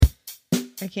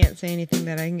I can't say anything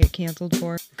that I can get canceled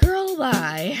for. Girl,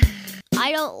 bye.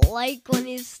 I don't like when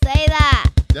you say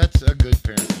that. That's a good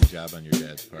parenting job on your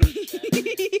dad's part.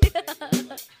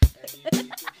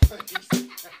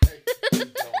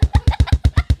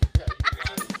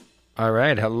 All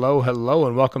right, hello,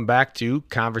 and welcome back to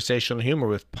Conversational Humor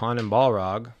with Pun and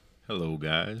Balrog. Hello,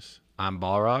 guys. I'm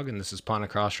Balrog, and this is Pun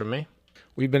across from me.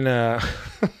 We've been,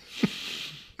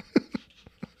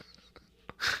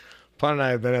 Pun and I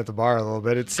have been at the bar a little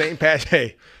bit. It's St.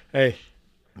 Patrick's. Hey.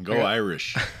 Go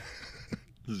Irish.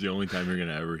 This is the only time you're going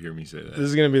to ever hear me say that. This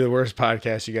is going to be the worst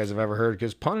podcast you guys have ever heard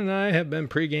because Pun and I have been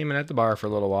pre-gaming at the bar for a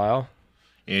little while.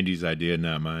 Andy's idea,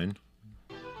 not mine.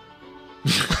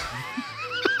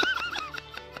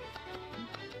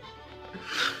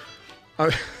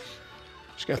 I'm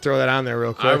just going to throw that on there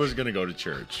real quick. I was going to go to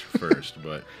church first,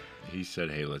 but he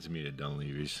said, hey, let's meet at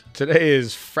Dunleavy's. Today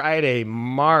is Friday,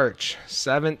 March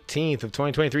 17th of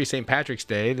 2023, St. Patrick's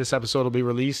Day. This episode will be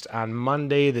released on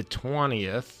Monday the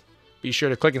 20th. Be sure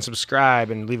to click and subscribe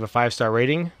and leave a 5-star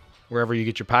rating wherever you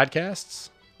get your podcasts.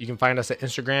 You can find us at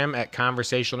Instagram at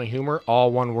Conversational Humor,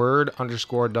 all one word,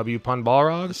 _ Pun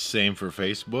Balrog. Same for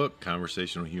Facebook,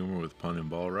 Conversational Humor with Pun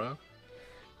and Balrog.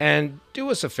 And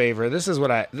do us a favor. This is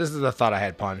the thought I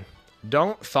had, Pun.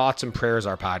 Don't thoughts and prayers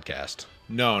our podcast.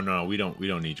 No, we don't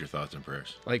need your thoughts and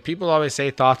prayers. Like people always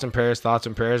say thoughts and prayers,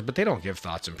 but they don't give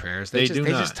thoughts and prayers. They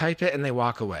just type it and they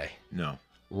walk away. No.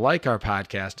 Like our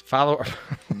podcast, follow our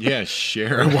yeah,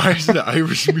 share. Why is the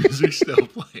Irish music still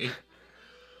playing?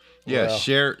 Yeah, well.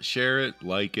 Share it,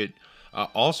 like it.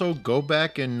 Also, go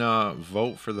back and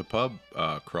vote for the pub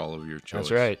crawl of your choice.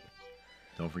 That's right.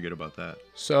 Don't forget about that.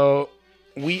 So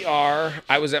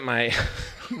I was at my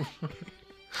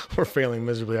we're failing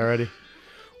miserably already.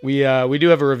 We do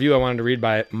have a review I wanted to read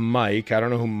by Mike. I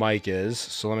don't know who Mike is,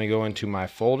 so let me go into my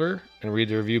folder and read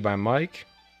the review by Mike.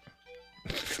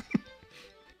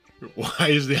 Why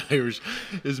is the Irish?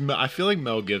 I feel like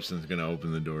Mel Gibson's going to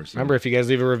open the door soon. Remember, if you guys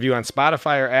leave a review on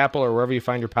Spotify or Apple or wherever you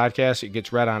find your podcast, it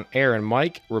gets read on air. And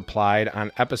Mike replied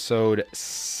on episode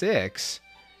 6,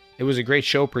 "It was a great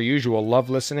show per usual.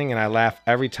 Love listening, and I laugh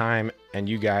every time. And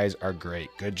you guys are great.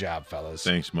 Good job, fellas."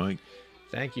 Thanks, Mike.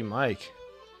 Thank you, Mike.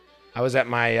 I was at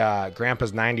my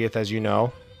grandpa's 90th, as you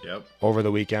know. Yep. Over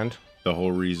the weekend. The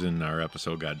whole reason our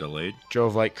episode got delayed.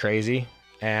 Drove like crazy,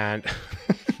 and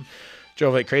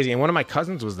and one of my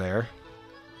cousins was there,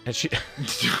 and she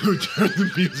Dude, turn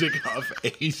the music off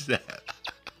ASAP.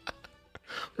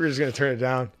 We're just gonna turn it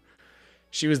down.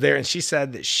 She was there, and she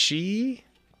said that she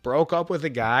broke up with a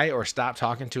guy or stopped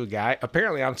talking to a guy.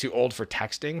 Apparently, I'm too old for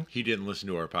texting. He didn't listen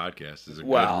to our podcast. Is a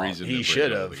well, good reason. He to should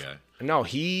break have. up with the guy. No,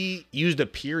 he used a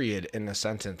period in the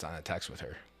sentence on a text with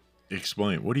her.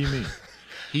 Explain. What do you mean?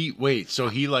 So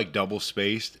he like double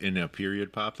spaced and a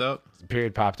period popped up? The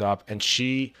period popped up, and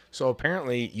so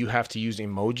apparently you have to use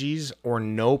emojis or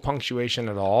no punctuation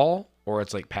at all, or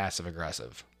it's like passive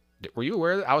aggressive. Were you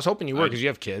aware of that? I was hoping you were because you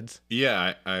have kids.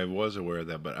 Yeah, I was aware of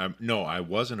that, but I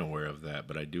wasn't aware of that,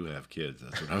 but I do have kids.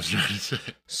 That's what I was trying to say.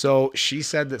 So she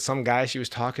said that some guy she was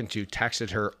talking to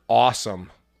texted her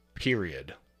awesome,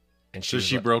 period. And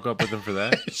she broke up with him for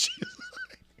that?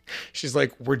 She's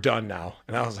like, we're done now.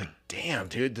 And I was like, damn,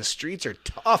 dude, the streets are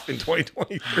tough in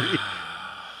 2023.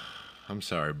 I'm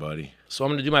sorry, buddy. So I'm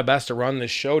going to do my best to run this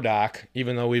show, Doc,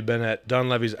 even though we've been at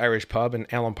Dunleavy's Irish Pub in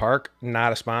Allen Park,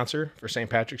 not a sponsor for St.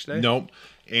 Patrick's Day. Nope.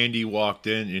 Andy walked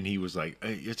in and he was like,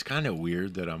 hey, it's kind of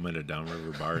weird that I'm at a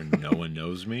Downriver bar and no one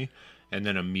knows me. And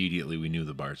then immediately we knew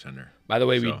the bartender. By the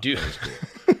way, we do. That was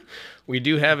cool. We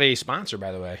do have a sponsor,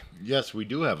 by the way. Yes, we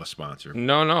do have a sponsor.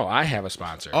 No, I have a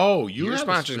sponsor. Oh, Your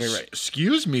sponsor's me, right?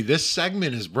 Excuse me, this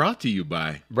segment is brought to you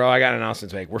by... Bro, I got an announcement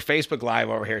to make. We're Facebook Live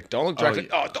over here. Don't look directly...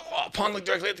 Pun, look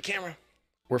directly at the camera.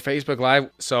 We're Facebook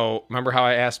Live. So, remember how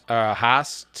I asked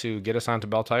Haas to get us onto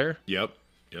Bell Tire? Yep.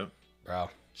 Bro.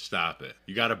 Stop it.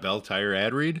 You got a Bell Tire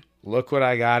ad read? Look what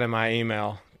I got in my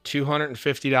email.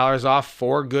 $250 off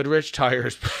 4 Goodrich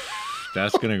tires.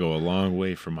 That's going to go a long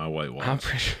way for my white walls. I'm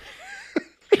pretty sure.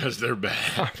 Because they're bad.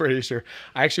 I'm pretty sure.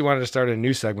 I actually wanted to start a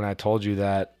new segment. I told you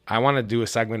that I want to do a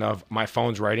segment of my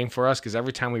phone's writing for us because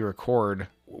every time we record,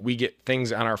 we get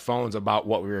things on our phones about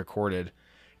what we recorded,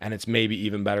 and it's maybe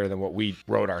even better than what we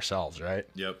wrote ourselves, right?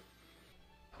 Yep.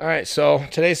 All right, so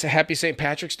today's a happy St.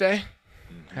 Patrick's Day.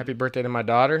 Mm-hmm. Happy birthday to my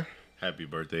daughter. Happy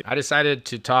birthday. I decided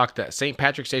to talk that St.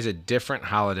 Patrick's Day is a different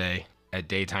holiday at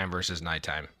daytime versus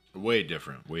nighttime. Way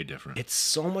different. It's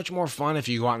so much more fun if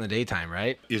you go out in the daytime,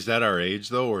 right? Is that our age,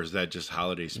 though, or is that just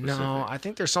holiday specific? No, I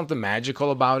think there's something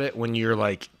magical about it when you're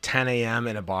like 10 a.m.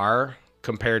 in a bar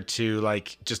compared to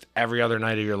like just every other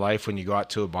night of your life when you go out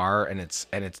to a bar and it's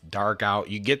dark out.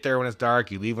 You get there when it's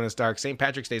dark, you leave when it's dark. St.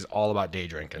 Patrick's Day is all about day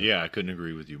drinking. Yeah, I couldn't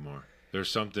agree with you more. There's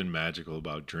something magical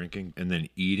about drinking and then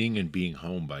eating and being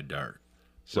home by dark.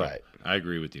 So Right. I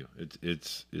agree with you.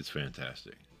 It's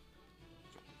fantastic.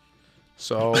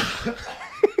 So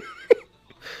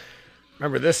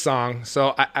remember this song.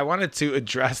 So I wanted to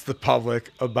address the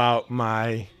public about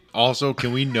my... Also,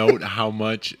 can we note how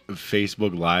much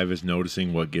Facebook Live is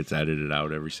noticing what gets edited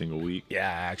out every single week? Yeah,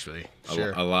 actually.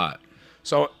 Sure. A lot.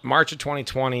 So March of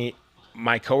 2020,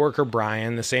 my coworker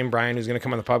Brian, the same Brian who's going to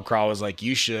come on the pub crawl, was like,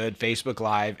 you should Facebook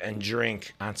Live and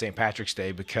drink on St. Patrick's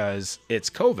Day because it's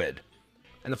COVID.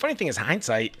 And the funny thing is,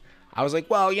 hindsight, I was like,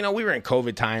 well, you know, we were in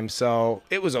COVID time, so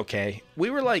it was okay. We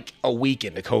were like a week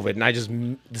into COVID, and I just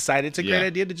decided it's a great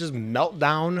idea to just melt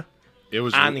down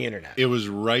on the internet. It was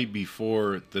right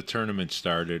before the tournament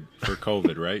started for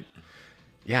COVID, right?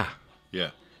 Yeah.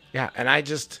 Yeah. Yeah, and I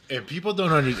just... And people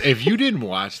don't understand. If you didn't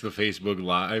watch the Facebook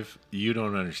Live, you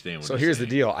don't understand what So here's the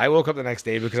deal. I woke up the next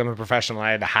day because I'm a professional.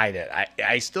 I had to hide it.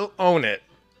 I still own it.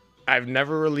 I've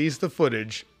never released the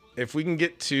footage. If we can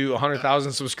get to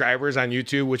 100,000 subscribers on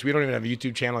YouTube, which we don't even have a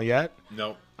YouTube channel yet,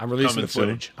 no, I'm releasing coming the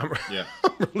footage. I'm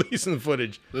releasing the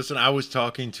footage. Listen, I was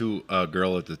talking to a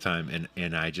girl at the time,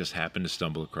 and I just happened to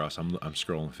stumble across. I'm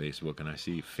scrolling Facebook, and I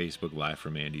see Facebook Live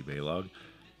from Andy Baylog,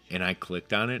 and I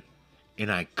clicked on it,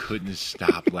 and I couldn't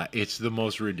stop. It's the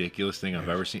most ridiculous thing I've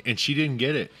ever seen, and she didn't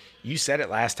get it. You said it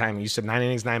last time. You said 9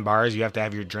 innings, 9 bars. You have to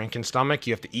have your drinking stomach.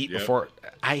 You have to eat before.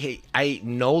 I ate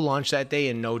no lunch that day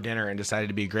and no dinner, and decided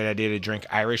it'd be a great idea to drink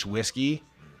Irish whiskey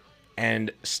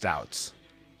and stouts.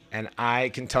 And I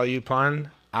can tell you,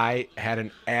 Pun, I had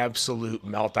an absolute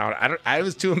meltdown. I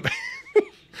was too embarrassed.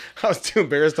 I was too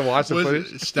embarrassed to watch the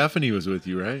footage. Stephanie was with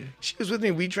you, right? She was with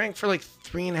me. We drank for like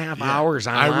 3.5 hours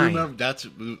online.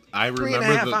 I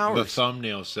remember the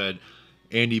thumbnail said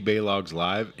Andy Baylog's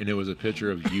live, and it was a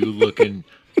picture of you looking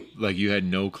like you had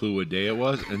no clue what day it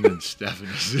was, and then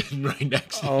Stephanie sitting right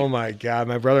next to you. Oh my God.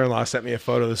 My brother-in-law sent me a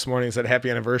photo this morning and said happy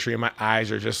anniversary, and my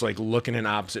eyes are just like looking in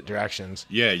opposite directions.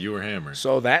 Yeah, you were hammered.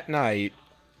 So that night,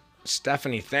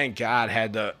 Stephanie, thank God,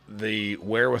 had the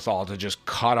wherewithal to just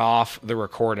cut off the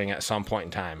recording at some point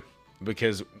in time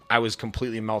because I was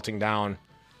completely melting down.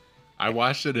 I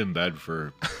watched it in bed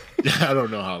for I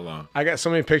don't know how long. I got so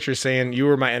many pictures saying you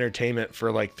were my entertainment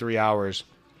for like 3 hours.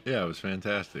 Yeah, it was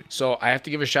fantastic. So I have to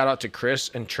give a shout out to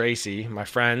Chris and Tracy, my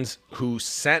friends, who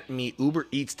sent me Uber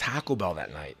Eats Taco Bell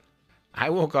that night. I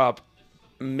woke up,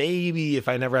 maybe if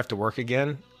I never have to work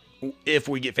again, if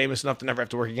we get famous enough to never have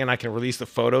to work again, I can release the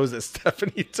photos that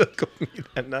Stephanie took of me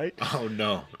that night. Oh,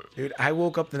 no. Dude, I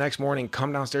woke up the next morning,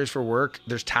 come downstairs for work.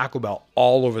 There's Taco Bell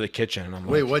all over the kitchen. And I'm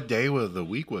Wait, like, what day of the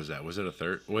week was that? Was it a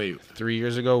third? Wait. 3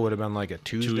 years ago would have been like a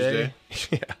Tuesday.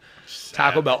 Yeah. Savage.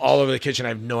 Taco Bell all over the kitchen. I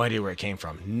have no idea where it came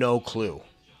from. No clue.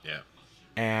 Yeah.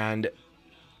 And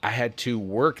I had to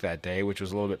work that day, which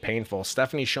was a little bit painful.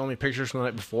 Stephanie showed me pictures from the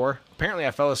night before. Apparently,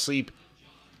 I fell asleep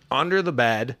under the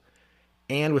bed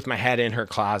and with my head in her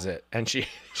closet. And she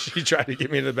tried to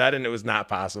get me to the bed, and it was not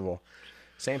possible.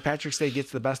 St. Patrick's Day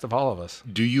gets the best of all of us.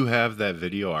 Do you have that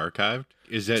video archived?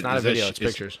 It's not a video, it's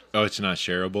pictures. Oh, it's not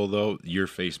shareable, though? Your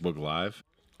Facebook Live?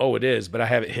 Oh, it is, but I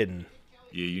have it hidden.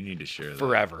 Yeah, you need to share that.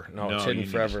 Forever. No, it's hidden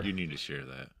forever. You need to share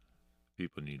that.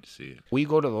 People need to see it. We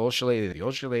go to the Old Shillelagh. The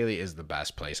Old Shillelagh is the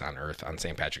best place on earth on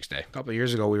St. Patrick's Day. A couple of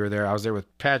years ago, we were there. I was there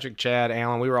with Patrick, Chad,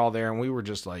 Alan. We were all there, and we were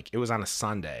just like, it was on a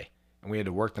Sunday, and we had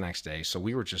to work the next day. So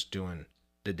we were just doing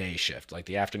the day shift, like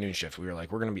the afternoon shift. We were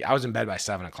like, I was in bed by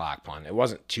 7 o'clock, Pun. It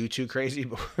wasn't too crazy,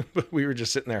 but we were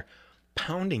just sitting there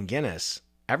pounding Guinness.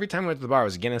 Every time we went to the bar, it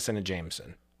was Guinness and a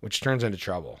Jameson, which turns into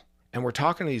trouble. And we're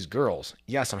talking to these girls.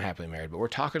 Yes, I'm happily married, but we're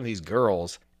talking to these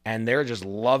girls, and they're just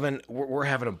loving, we're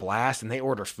having a blast, and they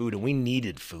order food, and we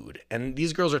needed food. And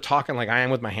these girls are talking like I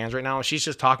am with my hands right now, and she's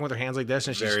just talking with her hands like this.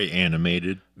 And she's very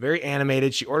animated. Very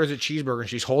animated. She orders a cheeseburger, and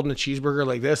she's holding a cheeseburger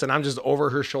like this, and I'm just over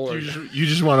her shoulder. You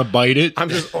just want to bite it?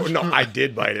 No, I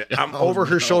did bite it. I'm over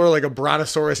her shoulder like a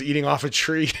brontosaurus eating off a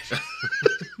tree.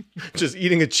 Just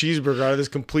eating a cheeseburger out of this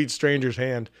complete stranger's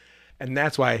hand. And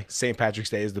that's why St. Patrick's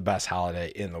Day is the best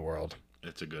holiday in the world.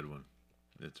 It's a good one.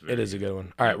 It is a good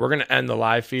one. All right, we're going to end the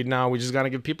live feed now. We just got to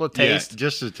give people a taste. Yeah,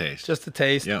 just a taste. Just a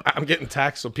taste. Yep. I'm getting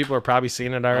texts, so people are probably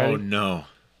seeing it already. Oh, no.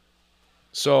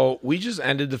 So we just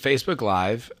ended the Facebook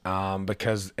Live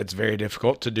because it's very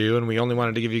difficult to do, and we only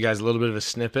wanted to give you guys a little bit of a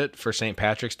snippet for St.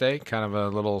 Patrick's Day, kind of a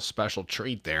little special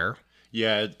treat there.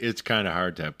 Yeah, it's kind of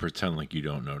hard to pretend like you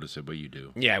don't notice it, but you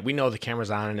do. Yeah, we know the camera's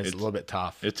on and it's a little bit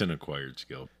tough. It's an acquired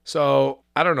skill. So,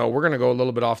 I don't know. We're going to go a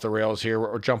little bit off the rails here.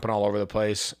 We're jumping all over the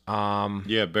place.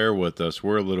 Yeah, bear with us.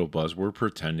 We're a little buzzed. We're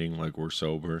pretending like we're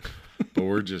sober, but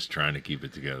we're just trying to keep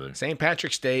it together. St.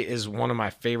 Patrick's Day is one of my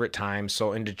favorite times.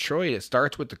 So, in Detroit, it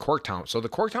starts with the Corktown. So, the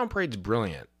Corktown Parade's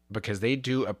brilliant because they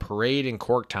do a parade in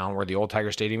Corktown where the old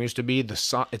Tiger Stadium used to be.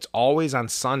 It's always on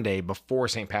Sunday before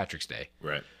St. Patrick's Day.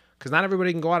 Right. Because not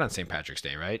everybody can go out on St. Patrick's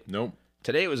Day, right? Nope.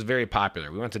 Today it was very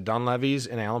popular. We went to Dunleavy's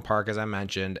in Allen Park, as I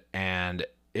mentioned, and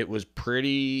it was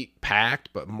pretty packed,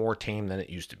 but more tame than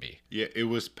it used to be. Yeah, it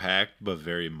was packed, but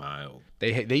very mild.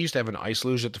 They used to have an ice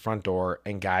luge at the front door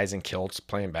and guys in kilts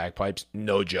playing bagpipes.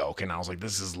 No joke. And I was like,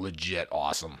 this is legit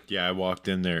awesome. Yeah, I walked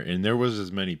in there, and there was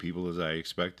as many people as I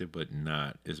expected, but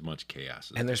not as much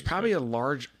chaos. And there's probably a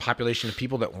large population of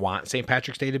people that want St.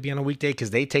 Patrick's Day to be on a weekday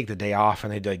because they take the day off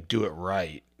and they like do it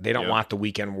right. They don't want the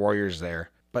weekend warriors there.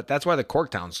 But that's why the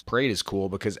Corktown's parade is cool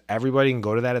because everybody can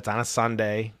go to that. It's on a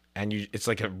Sunday. And it's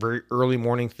like a very early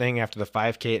morning thing after the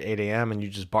 5K at 8 a.m. and you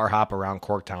just bar hop around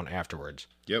Corktown afterwards.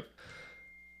 Yep.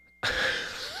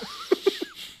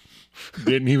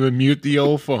 Didn't even mute the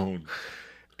old phone.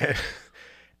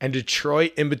 And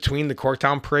Detroit, in between the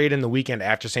Corktown Parade and the weekend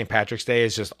after St. Patrick's Day,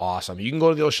 is just awesome. You can go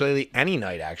to the Old Shillelagh any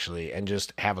night, actually, and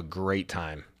just have a great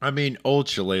time. I mean, Old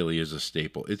Shillelagh is a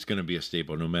staple. It's going to be a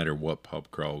staple no matter what pub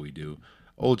crawl we do.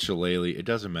 Old Shillelagh, it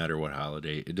doesn't matter what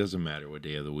holiday. It doesn't matter what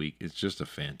day of the week. It's just a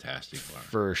fantastic bar.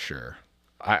 For sure.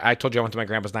 I told you I went to my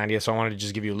grandpa's 90th, so I wanted to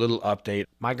just give you a little update.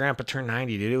 My grandpa turned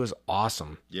 90, dude. It was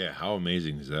awesome. Yeah, how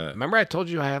amazing is that? Remember I told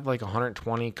you I have like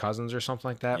 120 cousins or something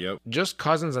like that? Yep. Just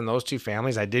cousins in those two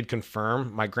families, I did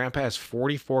confirm. My grandpa has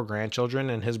 44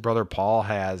 grandchildren, and his brother Paul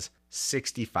has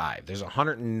 65. There's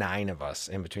 109 of us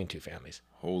in between two families.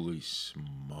 Holy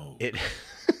smoke.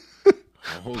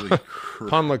 Holy crap.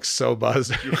 Pun looks so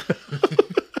buzzed.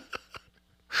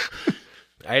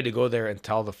 I had to go there and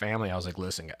tell the family. I was like,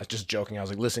 listen, just joking. I was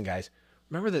like, listen, guys,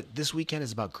 remember that this weekend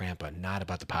is about Grandpa, not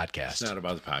about the podcast. It's not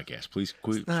about the podcast. Please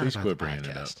quit bringing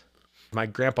it up. My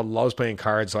grandpa loves playing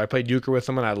cards, so I played euchre with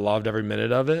him, and I loved every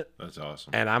minute of it. That's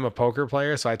awesome. And I'm a poker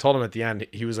player, so I told him at the end,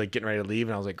 he was like getting ready to leave,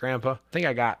 and I was like, Grandpa, I think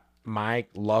I got my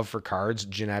love for cards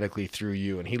genetically through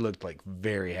you. And he looked like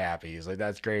very happy. He's like,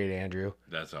 that's great, Andrew.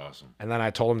 That's awesome. And then I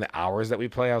told him the hours that we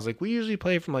play. I was like, we usually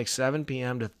play from like 7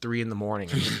 p.m. to 3 in the morning.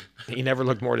 He never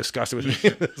looked more disgusted with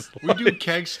me. We do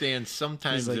keg stands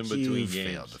sometimes like, in between you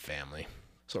games. Failed the family.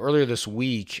 So earlier this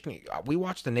week, we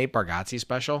watched the Nate Bargatze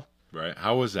special. Right.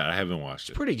 How was that? I haven't watched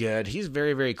it. Pretty good. He's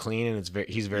very, very clean, and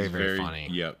he's very, very funny.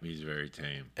 Yep, he's very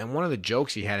tame. And one of the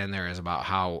jokes he had in there is about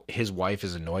how his wife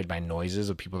is annoyed by noises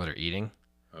of people that are eating.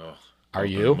 Oh, are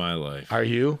you? My life. Are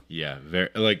you? Yeah,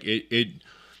 very. Like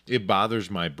it bothers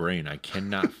my brain. I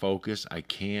cannot focus. I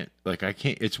can't.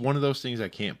 It's one of those things I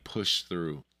can't push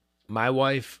through. My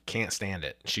wife can't stand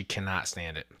it. She cannot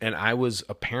stand it. And I was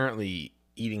apparently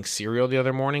eating cereal the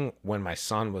other morning when my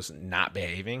son was not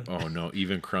behaving. Oh no,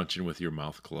 even crunching with your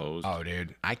mouth closed. Oh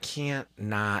dude, I can't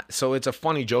not. So it's a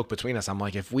funny joke between us. I'm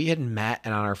like, if we had met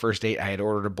and on our first date I had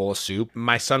ordered a bowl of soup,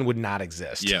 my son would not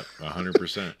exist. Yep,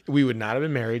 100%. We would not have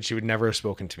been married. She would never have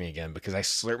spoken to me again because I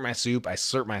slurp my soup.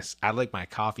 I like my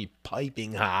coffee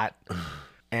piping hot.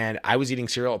 And I was eating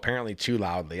cereal apparently too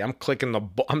loudly. I'm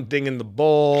dinging the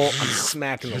bowl. I'm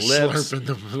smacking the lips. Slurping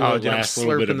the I'm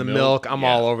slurping the milk. I'm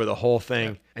all over the whole thing.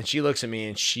 Yeah. And she looks at me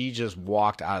and she just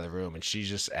walked out of the room and she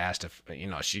just asked if,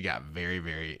 she got very,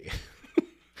 very,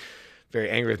 very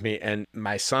angry with me. And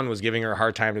my son was giving her a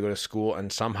hard time to go to school.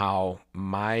 And somehow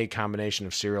my combination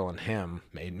of cereal and him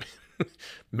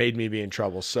made me be in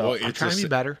trouble. So I'm trying to be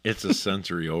better. It's a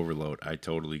sensory overload. I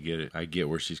totally get it. I get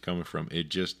where she's coming from.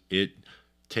 It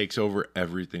takes over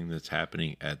everything that's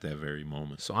happening at that very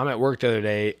moment. So I'm at work the other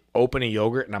day, open a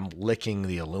yogurt, and I'm licking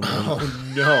the aluminum.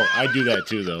 Oh, no. I do that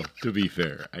too, though. To be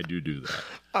fair, I do that.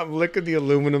 I'm licking the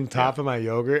aluminum top of my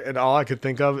yogurt, and all I could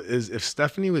think of is if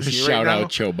Stephanie was here right now.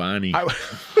 Shout out Chobani.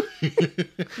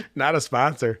 Not a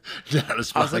sponsor. Not a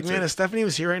sponsor. I was like, man, if Stephanie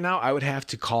was here right now, I would have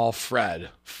to call Fred,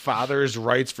 Father's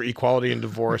Rights for Equality and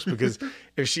Divorce, because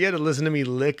if she had to listen to me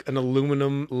lick an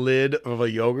aluminum lid of a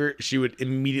yogurt, she would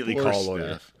immediately call a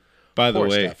lawyer. By the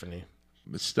way, Stephanie.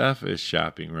 Steph is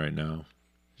shopping right now.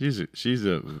 She's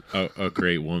a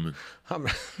great woman.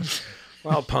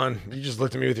 Well, pun, you just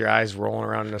looked at me with your eyes rolling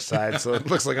around on the side, so it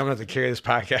looks like I'm going to have to carry this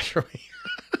podcast for me.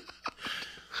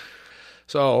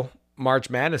 So, March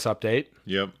Madness update.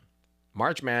 Yep.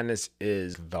 March Madness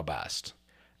is the best.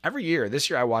 Every year,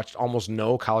 this year I watched almost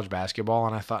no college basketball,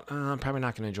 and I thought, I'm probably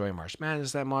not going to enjoy March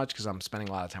Madness that much because I'm spending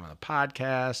a lot of time on the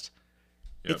podcast.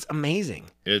 Yep. It's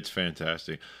amazing. It's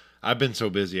fantastic. I've been so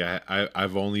busy.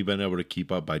 I've only been able to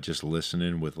keep up by just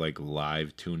listening with like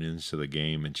live tune-ins to the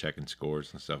game and checking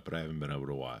scores and stuff, but I haven't been able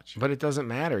to watch. But it doesn't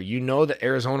matter. You know that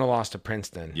Arizona lost to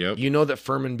Princeton. Yep. You know that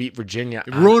Furman beat Virginia.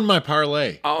 It ruined my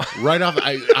parlay. Oh. Right off.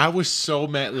 I was so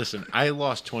mad. Listen, I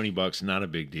lost $20, not a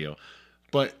big deal.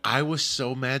 But I was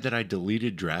so mad that I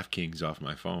deleted DraftKings off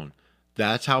my phone.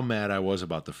 That's how mad I was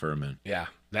about the Furman. Yeah.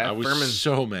 I was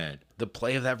so mad. The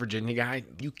play of that Virginia guy,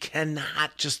 you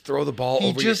cannot just throw the ball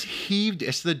over. He just heaved.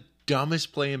 It's the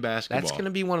dumbest play in basketball. That's going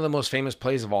to be one of the most famous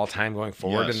plays of all time going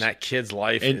forward in that kid's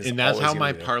life. And that's how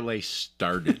my parlay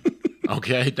started.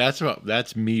 Okay?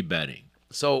 That's me betting.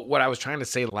 So what I was trying to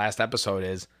say last episode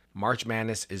is March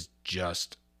Madness is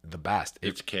just the best.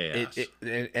 It's chaos.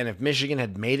 And if Michigan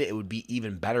had made it, it would be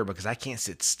even better because I can't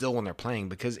sit still when they're playing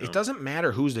because it doesn't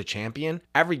matter who's the champion.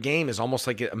 Every game is almost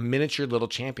like a miniature little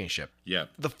championship. Yeah.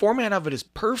 The format of it is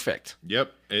perfect.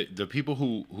 Yep. The people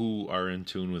who are in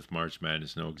tune with March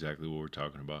Madness know exactly what we're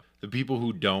talking about. The people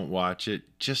who don't watch it,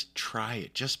 just try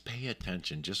it. Just pay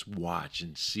attention. Just watch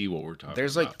and see what we're talking about.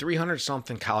 There's like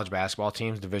 300-something college basketball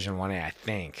teams, Division 1A, I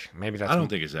think. Maybe that's... I don't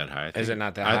think it's that high. Is it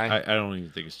not that high? I don't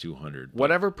even think it's 200.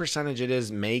 Whatever percentage it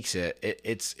is makes it.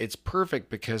 It's perfect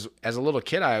because as a little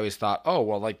kid, I always thought, oh,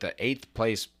 well, like the 8th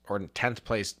place or 10th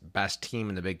place best team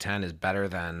in the Big Ten is better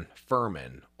than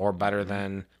Furman or better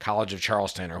than College of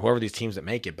Charleston or whoever these teams that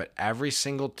make it. But every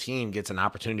single team gets an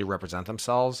opportunity to represent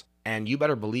themselves. And you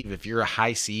better believe if you're a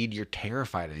high seed, you're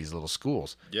terrified of these little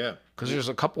schools. Yeah. Because there's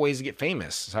a couple ways to get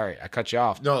famous. Sorry, I cut you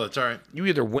off. No, that's all right. You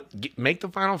either make the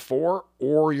Final Four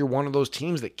or you're one of those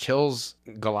teams that kills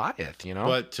Goliath, you know?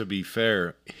 But to be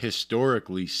fair,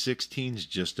 historically, 16s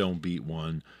just don't beat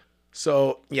one.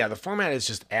 So, yeah, the format is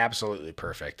just absolutely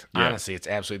perfect. Yeah. Honestly, it's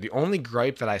absolutely. The only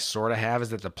gripe that I sort of have is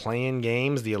that the play-in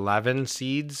games, the 11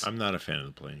 seeds. I'm not a fan of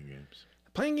the playing games.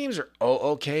 Playing games are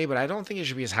okay, but I don't think it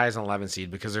should be as high as an 11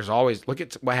 seed because there's always... Look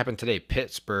at what happened today.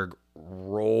 Pittsburgh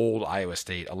rolled Iowa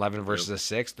State, 11 versus a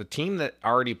 6. The team that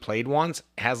already played once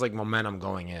has, like, momentum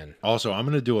going in. Also, I'm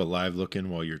going to do a live look-in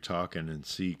while you're talking and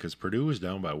see, because Purdue was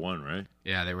down by 1, right?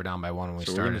 Yeah, they were down by 1 when we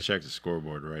started. So we're going to check the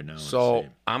scoreboard right now. So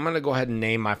I'm going to go ahead and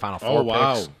name my Final Four Oh,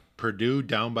 wow. picks. Purdue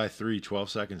down by 3, 12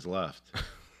 seconds left.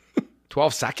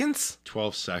 12 seconds?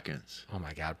 12 seconds. Oh,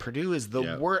 my God. Purdue is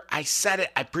the worst. I said it.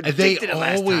 I predicted They it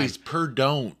last always time.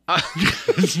 Purdue.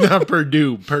 It's not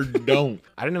Purdue. Purdue.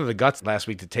 I didn't have the guts last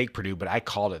week to take Purdue, but I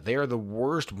called it. They are the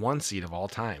worst 1 seed of all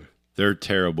time. They're a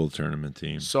terrible tournament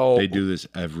team. So they do this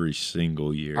every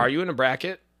single year. Are you in a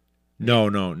bracket? No.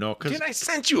 Dude, I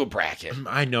sent you a bracket.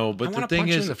 I know, but the thing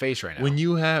punch you is, in the face right now. when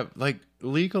you have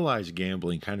legalized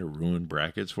gambling, kind of ruined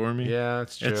brackets for me. Yeah,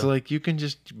 that's true. It's like you can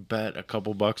just bet a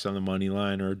couple bucks on the money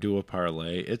line or do a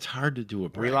parlay. It's hard to do a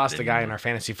bracket. We lost a guy in anymore. our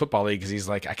fantasy football league because he's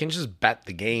like, I can just bet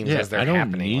the games Yeah, as they're I don't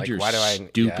happening. need Like, your why do I?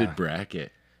 stupid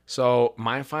bracket. So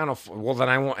my final. Well, then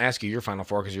I won't ask you your Final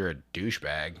Four because you're a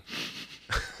douchebag.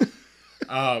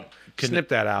 Snip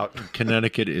that out.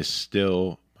 Connecticut is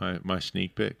still my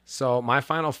sneak pick. So my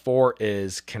Final Four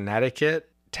is Connecticut,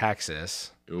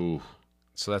 Texas. Ooh,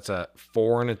 So that's a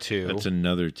 4 and a 2. that's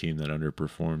another team that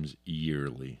underperforms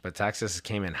yearly. But Texas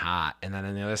came in hot. And then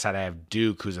on the other side, I have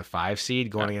Duke, who's a 5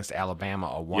 seed, going against Alabama,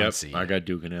 a 1 seed. I got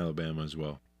Duke and Alabama as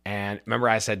well. And remember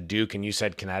I said Duke and you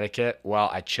said Connecticut?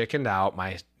 Well, I chickened out.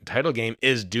 My title game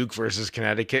is Duke versus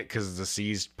Connecticut because the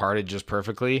C's parted just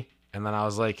perfectly. And then I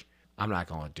was like, I'm not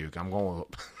going with Duke. I'm going with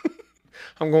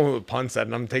I'm going with Punset,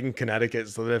 and I'm taking Connecticut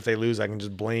so that if they lose, I can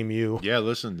just blame you. Yeah,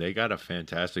 listen, they got a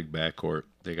fantastic backcourt.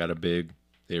 They got a big,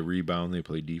 they rebound, they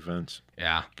play defense.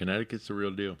 Yeah. Connecticut's the real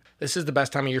deal. This is the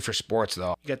best time of year for sports,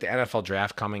 though. You got the NFL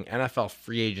draft coming, NFL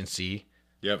free agency.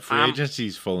 Yep, free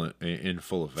agency's in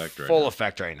full effect right Full now.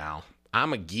 effect right now.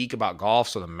 I'm a geek about golf,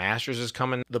 so the Masters is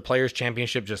coming. The Players'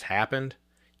 Championship just happened.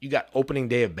 You got opening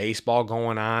day of baseball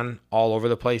going on all over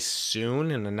the place soon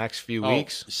in the next few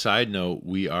weeks. Side note,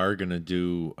 we are gonna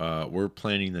do. We're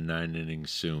planning the 9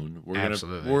 innings soon.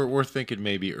 Absolutely. We're thinking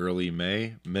maybe early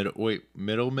May,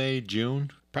 middle May,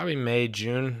 June. Probably May,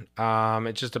 June.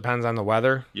 It just depends on the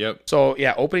weather. Yep. So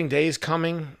yeah, opening day is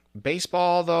coming.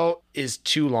 Baseball though is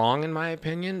too long in my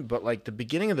opinion, but like the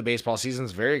beginning of the baseball season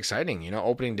is very exciting. You know,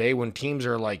 opening day when teams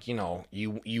are like, you know,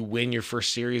 you win your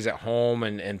first series at home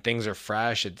and things are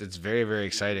fresh. It's very, very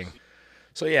exciting.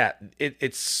 So yeah,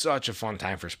 it's such a fun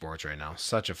time for sports right now.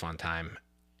 Such a fun time.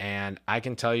 And I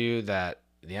can tell you that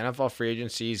the NFL free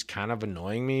agency is kind of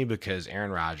annoying me because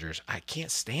Aaron Rodgers, I can't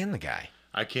stand the guy.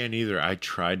 I can't either. I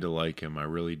tried to like him. I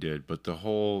really did. But the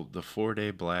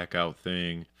 4-day blackout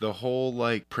thing, the whole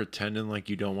like pretending like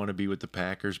you don't want to be with the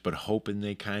Packers, but hoping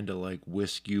they kind of like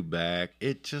whisk you back.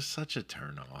 It's just such a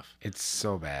turnoff. It's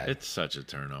so bad. It's such a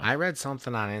turnoff. I read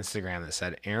something on Instagram that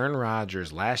said Aaron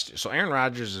Rodgers last year. So Aaron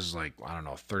Rodgers is like, I don't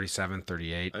know, 37,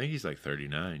 38. I think he's like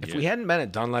 39. If we hadn't been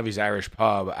at Dunleavy's Irish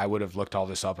Pub, I would have looked all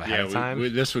this up ahead of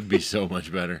time. This would be so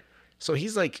much better. So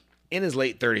he's like in his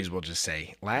late 30s, we'll just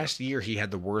say. Last year, he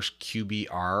had the worst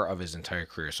QBR of his entire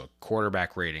career. So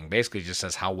quarterback rating basically just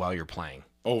says how well you're playing.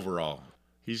 Overall.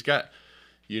 He's got,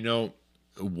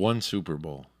 one Super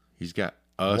Bowl. He's got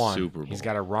a Super Bowl. He's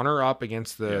got a runner-up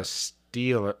against the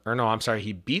Steelers. Or no, I'm sorry.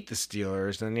 He beat the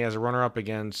Steelers. Then he has a runner-up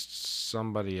against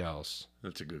somebody else.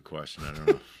 That's a good question. I don't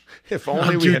know. If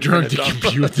only I'm we too had drunk to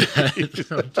compute that.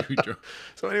 I'm too drunk.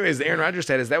 So anyways, the Aaron Rodgers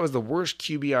stat is that was the worst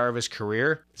QBR of his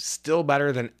career. Still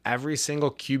better than every single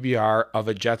QBR of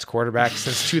a Jets quarterback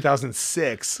since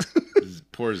 2006.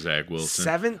 Poor Zach Wilson.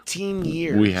 17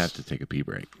 years. We have to take a pee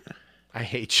break. I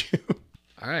hate you.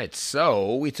 All right,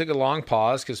 so we took a long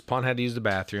pause because Pun had to use the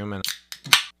bathroom, and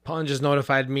Pun just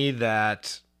notified me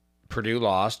that Purdue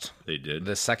lost. They did.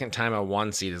 The second time a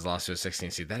 1 seed has lost to a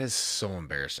 16 seed. That is so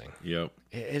embarrassing. Yep.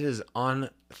 It is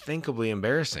unthinkably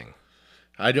embarrassing.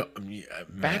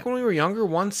 Back when we were younger,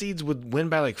 1 seeds would win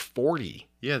by like 40.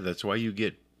 Yeah, that's why you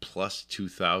get plus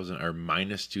 2,000 or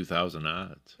minus 2,000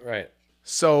 odds. Right.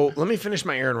 So let me finish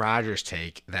my Aaron Rodgers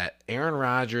take. That Aaron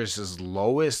Rodgers'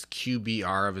 lowest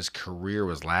QBR of his career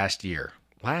was last year.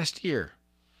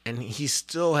 And he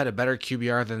still had a better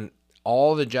QBR than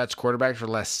all the Jets quarterbacks for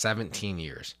the last 17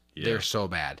 years. Yeah. They're so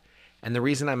bad. And the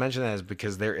reason I mention that is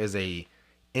because there is a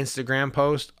Instagram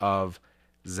post of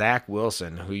Zach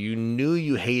Wilson, who you knew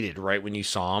you hated right when you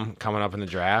saw him coming up in the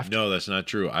draft. No, that's not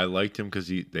true. I liked him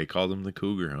because they called him the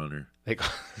Cougar Hunter.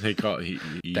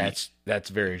 That's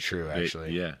very true,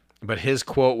 actually. Yeah. But his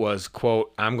quote was,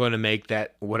 quote, I'm going to make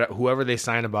that, whoever they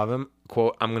sign above him,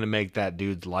 quote, I'm going to make that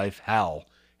dude's life hell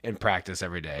in practice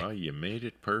every day. Oh, you made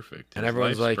it perfect. And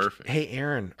everyone's like, perfect. Hey,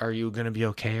 Aaron, are you going to be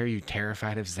okay? Are you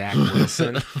terrified of Zach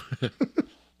Wilson?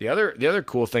 The other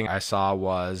cool thing I saw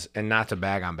was, and not to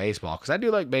bag on baseball, because I do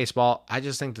like baseball, I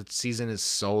just think the season is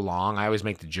so long. I always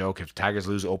make the joke, if Tigers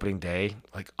lose opening day,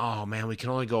 like, oh man, we can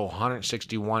only go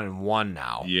 161-1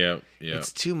 now. Yeah.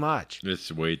 It's too much.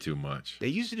 It's way too much. They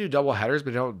used to do double headers,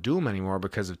 but they don't do them anymore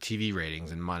because of TV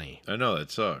ratings and money. I know,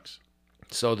 that sucks.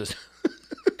 So this...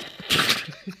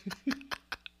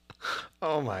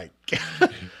 Oh my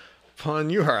God. Pun,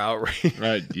 you are outraged.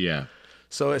 Right, yeah.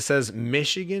 So it says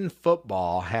Michigan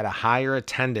football had a higher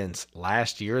attendance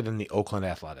last year than the Oakland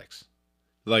Athletics.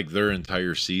 Like their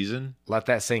entire season? Let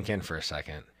that sink in for a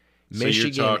second. So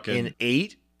Michigan in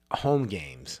 8 home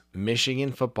games.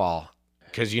 Michigan football.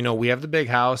 Because, we have the big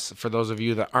house. For those of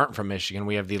you that aren't from Michigan,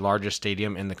 we have the largest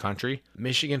stadium in the country.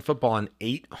 Michigan football in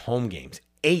 8 home games.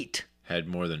 8. Had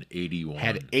more than 81.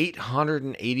 Had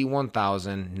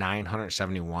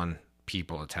 881,971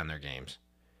 people attend their games.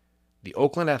 The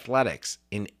Oakland Athletics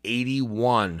in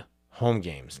 81 home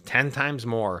games, 10 times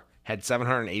more, had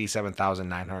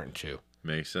 787,902.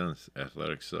 Makes sense.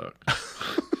 Athletics suck.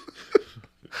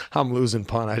 I'm losing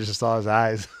Pun. I just saw his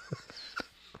eyes.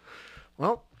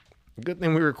 Well, good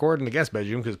thing we record in the guest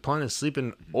bedroom because Pun is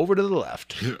sleeping over to the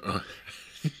left.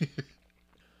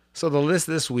 So the list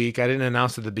this week, I didn't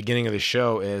announce at the beginning of the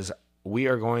show, is we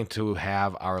are going to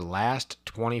have our last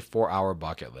 24-hour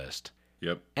bucket list.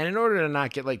 Yep. And in order to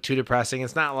not get too depressing,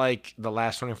 it's not like the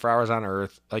last 24 hours on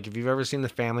Earth. Like if you've ever seen The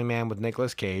Family Man with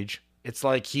Nicolas Cage, it's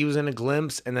like he was in a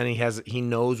glimpse and then he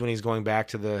knows when he's going back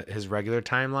to his regular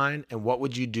timeline. And what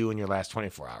would you do in your last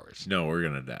 24 hours? No, we're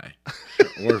going to die.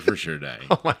 We're for sure dying.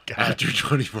 Oh my God. After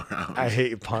 24 hours. I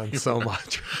hate Pun so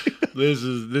much. This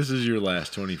is your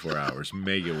last 24 hours.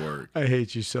 Make it work. I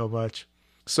hate you so much.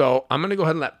 So I'm going to go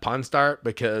ahead and let Pun start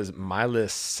because my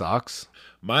list sucks.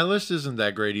 My list isn't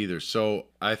that great either. So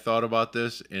I thought about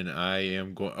this and I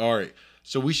am going... All right.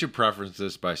 So we should preference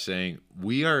this by saying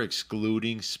we are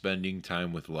excluding spending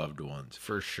time with loved ones.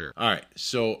 For sure. All right.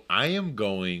 So I am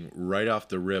going right off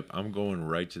the rip. I'm going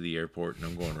right to the airport and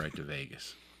I'm going right to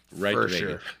Vegas. Right for to sure.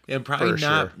 Vegas. And probably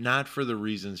not for the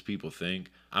reasons people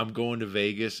think. I'm going to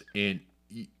Vegas and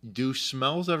do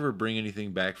smells ever bring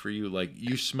anything back for you? Like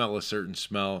you smell a certain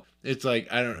smell. It's like,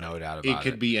 I don't know. No doubt about it.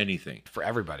 Could be anything. For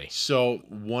everybody. So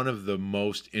one of the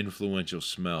most influential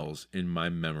smells in my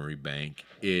memory bank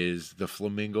is the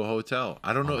Flamingo Hotel.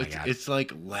 I don't know. It's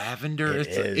like lavender.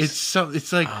 It's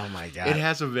like, oh my God. It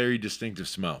has a very distinctive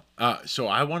smell. So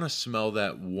I want to smell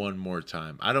that one more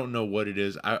time. I don't know what it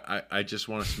is. I just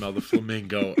want to smell the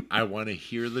Flamingo. I want to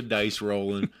hear the dice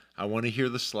rolling. I want to hear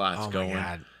the slots going.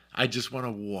 God. I just want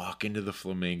to walk into the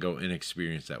Flamingo and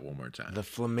experience that one more time. The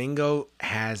Flamingo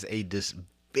has a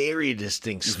very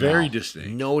distinct smell. Very distinct.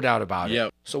 No doubt about it.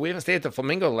 Yep. So we haven't stayed at the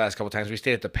Flamingo the last couple of times. We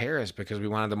stayed at the Paris because we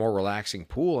wanted the more relaxing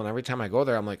pool. And every time I go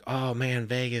there, I'm like, oh, man,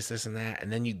 Vegas, this and that.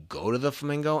 And then you go to the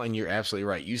Flamingo, and you're absolutely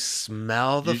right. You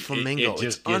smell the Flamingo.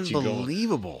 It's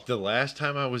unbelievable. The last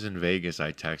time I was in Vegas,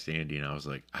 I texted Andy, and I was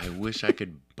like, I wish I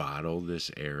could bottle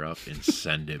this air up and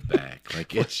send it back.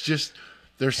 Like, it's just...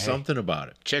 There's something about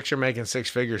it. Chicks are making six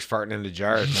figures farting into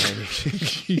jars, man.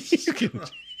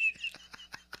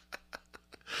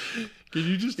 Can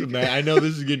you just imagine? I know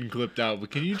this is getting clipped out,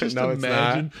 but can you just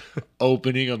imagine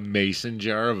opening a mason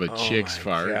jar of a chick's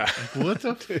fart? Like, what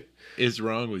the is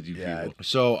wrong with you people?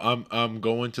 So I'm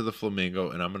going to the Flamingo,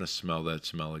 and I'm going to smell that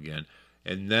smell again.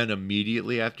 And then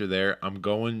immediately after there, I'm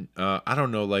going, I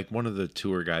don't know, like one of the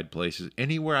tour guide places,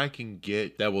 anywhere I can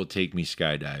get that will take me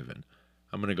skydiving.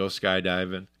 I'm going to go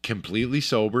skydiving, completely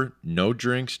sober, no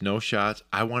drinks, no shots.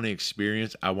 I want to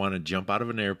experience, I want to jump out of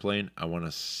an airplane. I want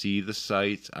to see the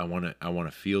sights. I want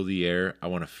to feel the air. I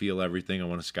want to feel everything. I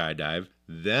want to skydive.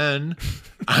 Then,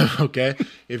 okay,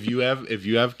 if you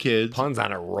have kids. Pun's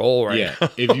on a roll right now.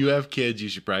 If you have kids, you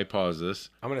should probably pause this.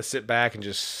 I'm going to sit back and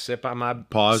just sip on my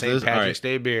St. Patrick's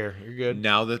Day beer. You're good.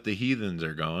 Now that the heathens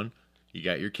are gone, you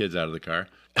got your kids out of the car.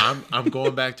 I'm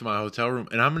going back to my hotel room,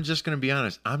 and I'm just going to be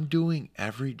honest. I'm doing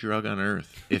every drug on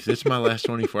earth. If it's my last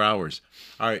 24 hours.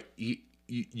 All right,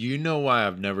 you know why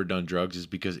I've never done drugs is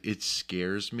because it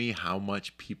scares me how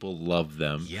much people love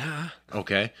them. Yeah.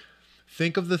 Okay?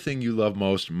 Think of the thing you love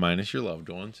most, minus your loved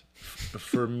ones.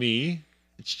 For me,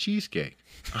 it's cheesecake.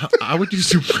 I would do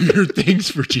some weird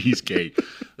things for cheesecake.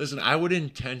 Listen, I would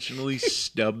intentionally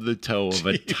stub the toe of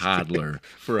a toddler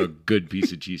for a good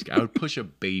piece of cheesecake. I would push a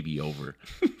baby over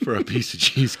for a piece of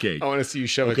cheesecake. I want to see you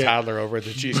shove a toddler over at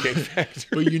the Cheesecake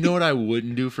Factory. But you know what I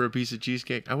wouldn't do for a piece of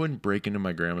cheesecake? I wouldn't break into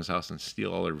my grandma's house and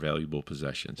steal all her valuable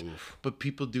possessions. Oof. But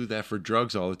people do that for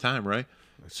drugs all the time, right?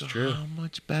 That's true. How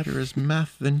much better is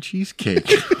meth than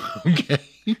cheesecake? Okay.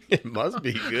 It must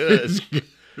be good.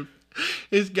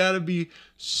 It's got to be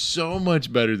so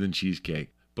much better than cheesecake.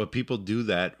 But people do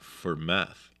that for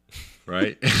meth,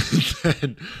 right? And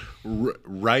then,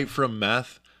 right from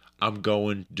meth, I'm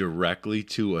going directly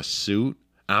to a suit.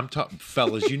 I'm talking,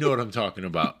 fellas, you know what I'm talking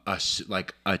about.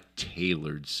 Like a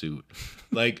tailored suit.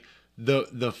 Like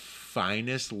the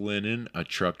finest linen a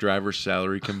truck driver's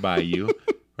salary can buy you,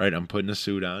 right? I'm putting a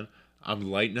suit on.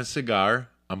 I'm lighting a cigar.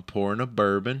 I'm pouring a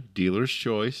bourbon, dealer's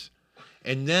choice.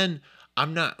 And then...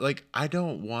 I'm not like, I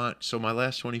don't want, so my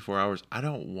last 24 hours, I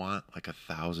don't want like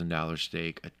 $1,000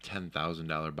 steak, a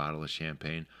 $10,000 bottle of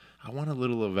champagne. I want a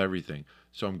little of everything.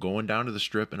 So I'm going down to the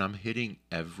strip and I'm hitting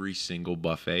every single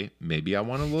buffet. Maybe I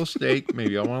want a little steak.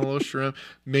 Maybe I want a little shrimp.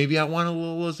 Maybe I want a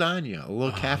little lasagna, a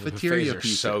little cafeteria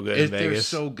piece. So good in Vegas. They're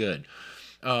so good.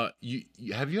 Have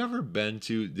you ever been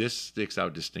to, this sticks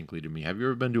out distinctly to me, have you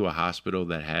ever been to a hospital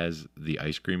that has the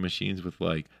ice cream machines with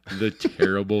like the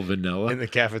terrible vanilla? In the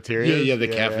cafeteria? The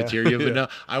cafeteria vanilla.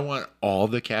 I want all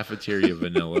the cafeteria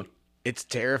vanilla. It's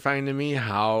terrifying to me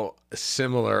how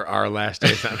similar our last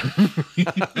days on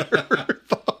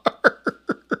Earth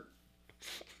are.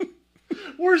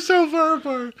 We're so far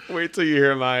apart. Wait till you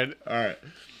hear mine. All right.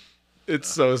 It's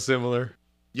so similar.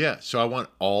 Yeah, so I want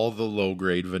all the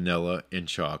low-grade vanilla and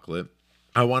chocolate.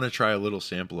 I want to try a little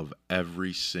sample of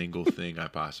every single thing I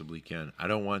possibly can. I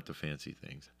don't want the fancy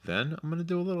things. Then I'm going to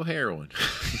do a little heroin.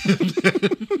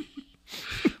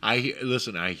 I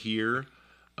hear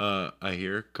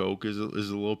Coke is a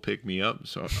little pick-me-up,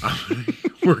 so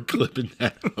we're clipping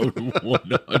that out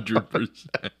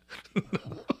 100%.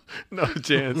 No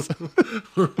chance.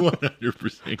 We're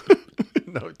 100%.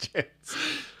 No chance.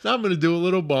 So I'm going to do a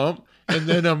little bump. And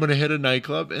then I'm gonna hit a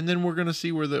nightclub, and then we're gonna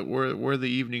see where the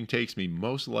evening takes me.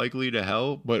 Most likely to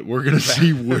hell, but we're gonna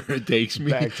see where it takes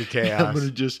me. Back to chaos. I'm gonna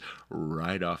just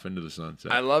ride off into the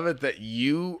sunset. I love it that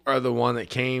you are the one that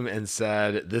came and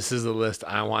said, "This is the list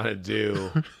I want to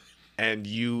do," and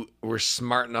you were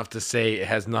smart enough to say it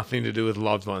has nothing to do with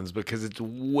loved ones because it's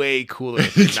way cooler.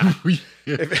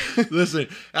 Listen,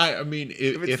 I mean,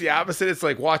 if it's the opposite, it's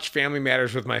like watch Family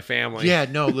Matters with my family. Yeah,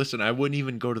 no, listen, I wouldn't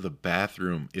even go to the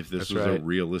bathroom if this was a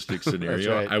realistic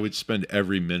scenario. Right. I would spend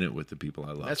every minute with the people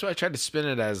I love. That's why I tried to spin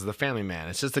it as the Family Man.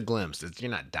 It's just a glimpse.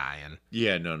 You're not dying.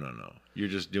 Yeah, no. You're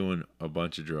just doing a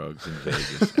bunch of drugs in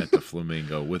Vegas at the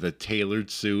Flamingo with a tailored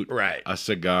suit, right? A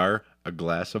cigar, a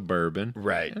glass of bourbon,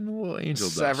 right? And a little angel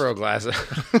dust. Several glasses.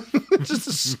 Just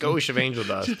a skosh of angel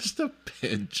dust. Just a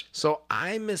pinch. So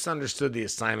I misunderstood the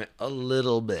assignment a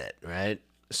little bit, right?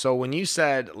 So when you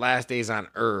said last days on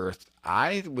Earth,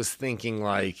 I was thinking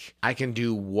like I can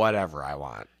do whatever I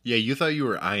want. Yeah, you thought you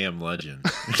were I Am Legend.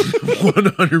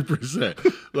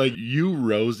 100%. Like you,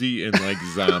 Rosie, and like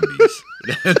zombies.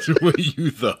 That's what you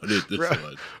thought it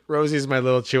was. Rosie's my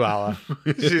little chihuahua.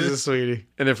 She's a sweetie.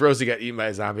 And if Rosie got eaten by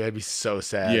a zombie, I'd be so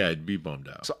sad. Yeah, I'd be bummed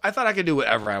out. So I thought I could do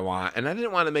whatever I want. And I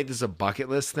didn't want to make this a bucket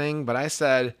list thing, but I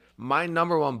said my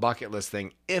number one bucket list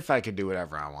thing, if I could do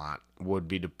whatever I want, would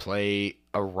be to play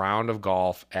a round of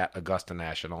golf at Augusta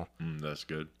National. That's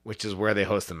good. Which is where they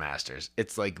host the Masters.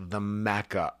 It's like the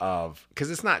mecca of,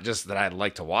 because it's not just that I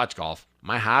like to watch golf.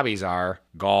 My hobbies are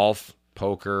golf,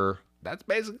 poker. That's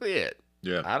basically it.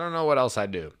 Yeah. I don't know what else I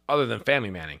do other than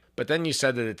family manning. But then you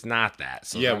said that it's not that.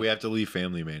 So yeah, we have to leave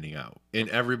family manning out. And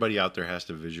everybody out there has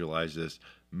to visualize this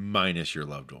minus your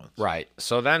loved ones. Right.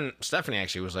 So then Stephanie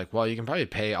actually was like, well, you can probably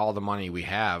pay all the money we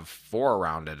have for a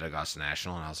round at Augusta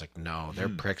National. And I was like, no, they're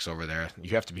pricks over there. You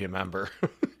have to be a member.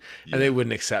 And they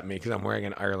wouldn't accept me because I'm wearing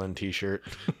an Ireland t-shirt.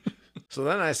 So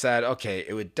then I said, okay,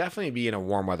 it would definitely be in a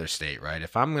warm weather state, right?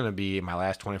 If I'm going to be my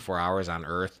last 24 hours on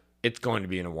Earth, it's going to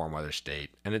be in a warm weather state.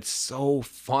 And it's so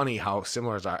funny how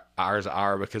similar ours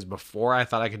are because before I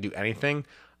thought I could do anything,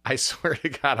 I swear to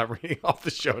God, I'm reading off the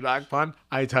show doc pun.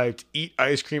 I typed, eat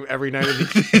ice cream every night of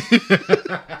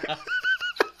the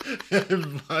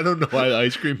I don't know why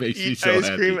ice cream makes you so happy.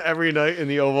 Eat ice cream every night in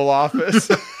the Oval Office.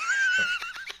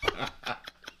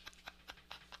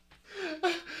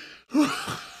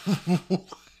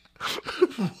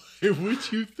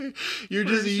 Would you think you're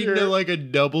just eating it like a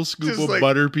double scoop of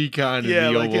butter pecan? Yeah,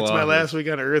 in the like Oval it's my Office. last week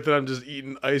on Earth, and I'm just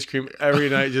eating ice cream every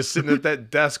night, just sitting at that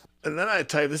desk. And then I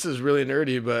type, this is really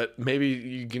nerdy, but maybe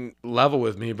you can level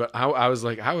with me. But I was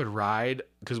like, I would ride,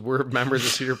 because we're members of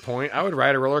Cedar Point, I would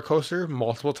ride a roller coaster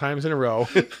multiple times in a row.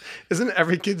 Isn't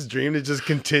every kid's dream to just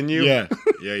continue? Yeah.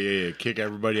 Kick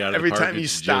everybody out of every the park. time you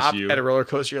stop at a roller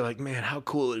coaster, you're like, man, how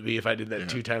cool would it be if I did that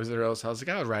 2 times in a row? So I was like,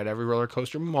 I would ride every roller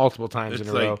coaster multiple times in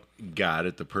a row. God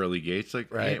at the pearly gates.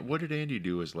 Like, right. Man, what did Andy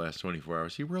do his last 24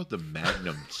 hours? He rode the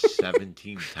Magnum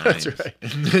 17 times. That's right.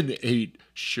 And then ate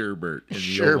sherbet in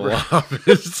the Oval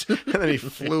Office. And then he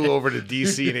flew over to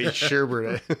DC and ate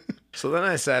sherbet. So then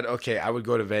I said, okay, I would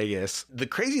go to Vegas. The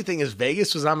crazy thing is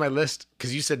Vegas was on my list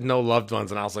because you said no loved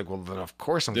ones. And I was like, well, then of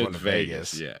course I'm going to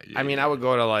Vegas. Yeah, I mean, I would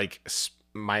go to like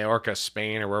Mallorca,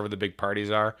 Spain, or wherever the big parties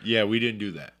are. Yeah, we didn't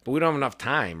do that. But we don't have enough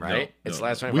time, right? It's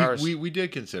last 24 hours. We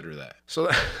did consider that. So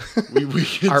we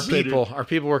considered, our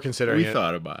people were considering it. We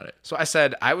thought about it. So I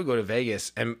said I would go to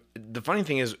Vegas. And the funny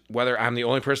thing is, whether I'm the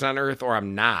only person on Earth or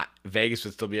I'm not, Vegas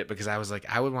would still be it because I was like,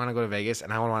 I would want to go to Vegas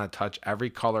and I would want to touch every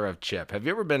color of chip. Have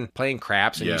you ever been playing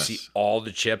craps and you see all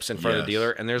the chips in front of the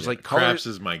dealer and there's like colors? Craps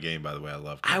is my game, by the way. I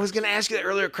love craps. I was going to ask you that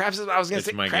earlier. Craps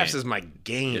is my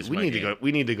game.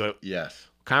 We need to go. Yes.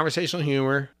 Conversational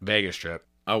humor, Vegas trip.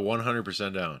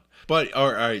 100% down. But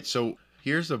all right, so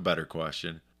here's a better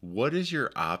question. What is your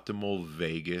optimal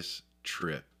Vegas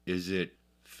trip? Is it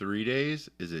 3 days?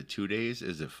 Is it 2 days?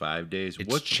 Is it 5 days?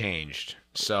 What's changed?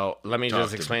 So let me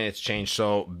just explain. It's changed.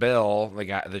 So Bill,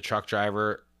 the truck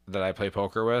driver that I play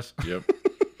poker with. Yep.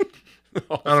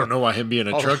 I don't know why him being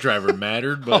a truck driver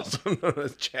mattered, but also known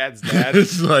as Chad's dad.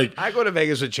 It's like I go to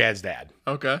Vegas with Chad's dad.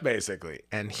 Okay. Basically.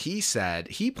 And he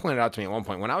pointed out to me at one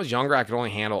point, when I was younger, I could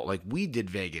only handle, we did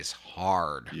Vegas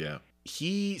hard. Yeah.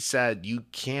 He said, you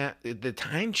can't, the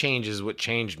time change is what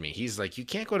changed me. He's like, you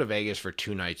can't go to Vegas for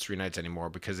 2 nights, 3 nights anymore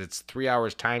because it's 3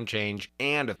 hours time change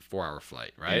and a 4-hour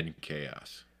flight, right?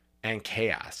 And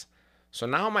chaos. So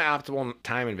now my optimal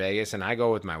time in Vegas, and I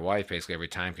go with my wife basically every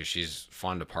time because she's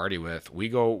fun to party with.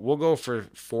 We'll go for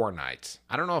 4 nights.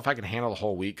 I don't know if I can handle the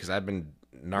whole week because I've been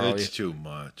gnarly. It's too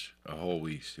much. A whole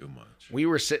week's too much. We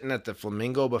were sitting at the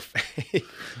Flamingo Buffet.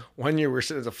 One year we were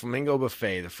sitting at the Flamingo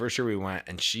Buffet. The first year we went,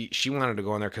 and she wanted to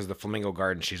go in there because the Flamingo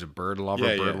Garden. She's a bird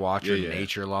lover, bird watcher,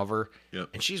 nature lover.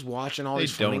 Yep. And she's watching all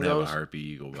these flamingos. They don't have a harpy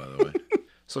eagle, by the way.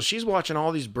 So she's watching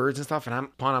all these birds and stuff, and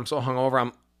I'm so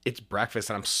hungover. it's breakfast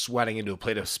and I'm sweating into a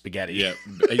plate of spaghetti. Yeah,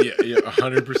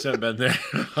 100% been there.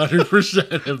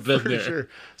 100% have been For there. sure.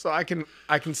 So I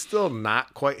can still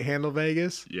not quite handle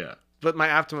Vegas. Yeah. But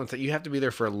my optimum is that you have to be there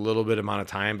for a little bit amount of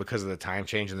time because of the time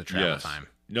change and the travel time.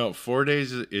 No, 4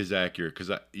 days is accurate because,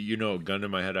 gun to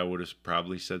my head, I would have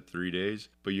probably said 3 days.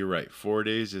 But you're right. 4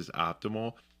 days is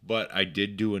optimal. But I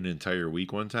did do an entire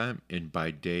week one time. And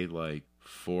by day,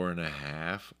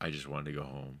 4.5, I just wanted to go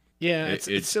home. Yeah,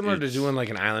 it's similar to doing like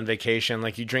an island vacation.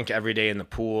 Like you drink every day in the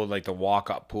pool, like the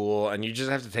walk-up pool, and you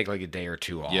just have to take like a day or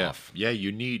two off. Yeah.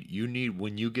 You need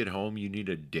when you get home, you need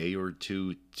a day or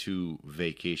two to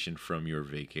vacation from your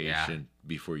vacation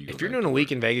before you go. If you're doing a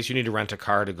week in Vegas, you need to rent a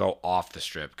car to go off the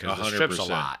strip because the strip's a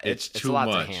lot. It's too a lot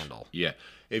much to handle. Yeah.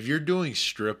 If you're doing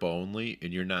strip only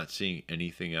and you're not seeing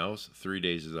anything else, 3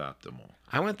 days is optimal.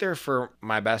 I went there for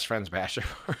my best friend's bachelor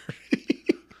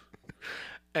party,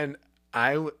 and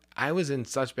I was in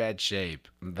such bad shape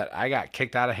that I got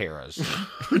kicked out of Harrah's.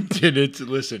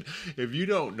 Listen, if you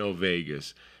don't know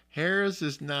Vegas, Harrah's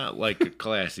is not like a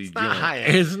classy It's not joint. high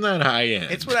end. It's not high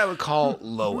end. It's what I would call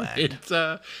low end. It's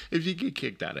if you get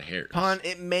kicked out of Harrah's. Pun,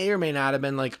 it may or may not have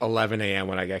been like 11 a.m.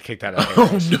 when I got kicked out of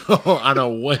Harrah's. Oh no, on a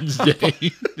Wednesday. Dude,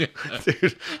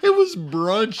 it was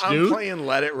brunch, dude. I'm playing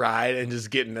Let It Ride and just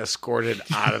getting escorted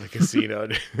out of the casino,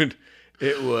 dude.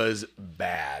 It was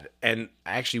bad. And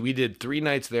actually, we did 3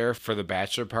 nights there for the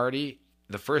bachelor party.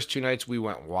 The first 2 nights we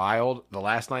went wild. The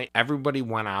last night, everybody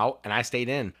went out and I stayed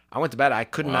in. I went to bed. I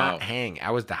could not hang.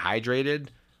 I was dehydrated.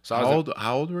 So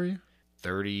How old were you?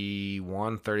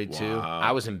 31, 32. Wow.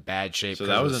 I was in bad shape. So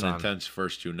that was an intense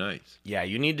first 2 nights. Yeah,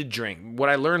 you need to drink. What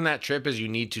I learned that trip is you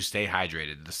need to stay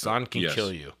hydrated. The sun can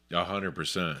kill you.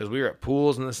 100%. Because we were at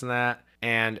pools and this and that.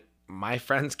 And my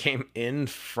friends came in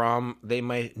from, they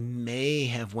may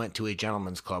have went to a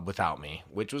gentleman's club without me,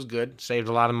 which was good. Saved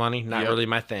a lot of money. Not really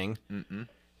my thing. Mm-mm.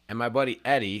 And my buddy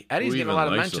Eddie's getting a lot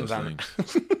of mentions on it.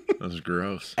 That was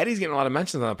gross. Eddie's getting a lot of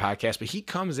mentions on the podcast, but he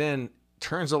comes in,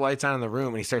 turns the lights on in the room,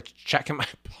 and he starts checking my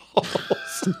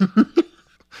pulse.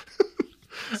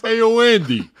 Hey, yo,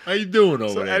 Andy, how you doing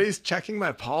over So there? Eddie's checking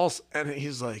my pulse, and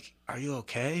he's like, "Are you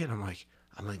okay?" And I'm like,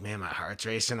 man, my heart's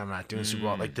racing. I'm not doing super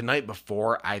well. Like the night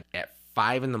before, at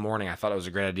 5 a.m, I thought it was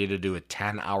a great idea to do a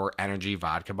 10-hour energy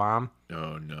vodka bomb.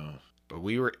 Oh no. But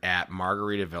we were at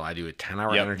Margaritaville. I do a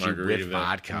 10-hour energy with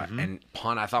vodka. Mm-hmm. And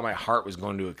I thought my heart was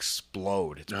going to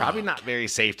explode. It's probably not very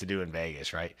safe to do in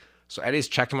Vegas, right? So Eddie's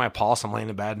checking my pulse. I'm laying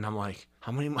in bed, and I'm like,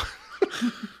 how many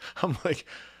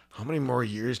more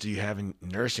years do you have in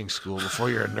nursing school before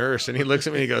you're a nurse? And he looks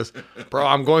at me and he goes, bro,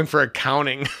 I'm going for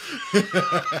accounting.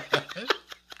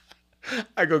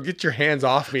 I go, get your hands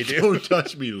off me, dude. Don't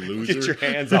touch me, loser. Get your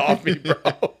hands off me,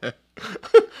 bro.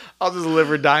 I'll just live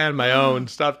or die on my own.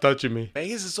 Stop touching me.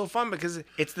 Vegas is so fun because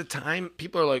it's the time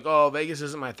people are like, oh, Vegas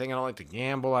isn't my thing. I don't like to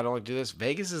gamble. I don't like to do this.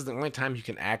 Vegas is the only time you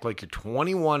can act like you're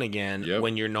 21 again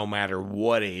when you're no matter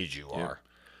what age you are.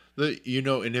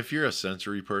 And if you're a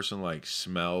sensory person like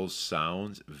smells,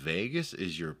 sounds, Vegas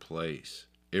is your place.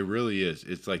 It really is.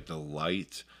 It's like the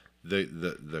lights,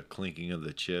 the clinking of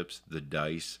the chips, the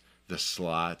dice, the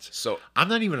slots. So I'm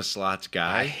not even a slots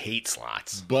guy. I hate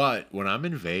slots. But when I'm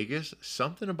in Vegas,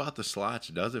 something about the slots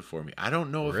does it for me. I don't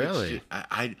know if really?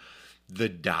 It's the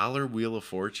dollar Wheel of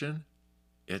Fortune.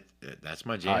 That's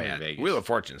my jam in Vegas. Wheel of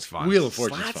Fortune's fun.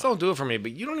 Slots don't do it for me,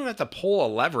 but you don't even have to pull a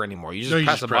lever anymore. You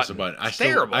just press a button. I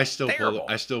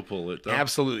still pull it though.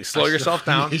 Absolutely. Slow yourself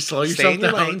down. Slow yourself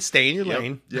down. Stay in your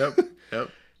lane. Yep.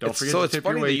 Don't forget so to it's tip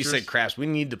funny your that you waitress. said craps. We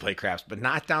need to play craps, but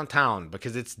not downtown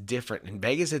because it's different. In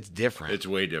Vegas, it's different. It's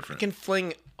way different. You can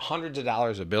fling hundreds of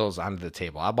dollars of bills onto the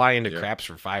table. I'll buy into craps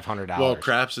for $500. Well,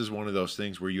 craps is one of those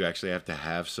things where you actually have to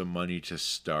have some money to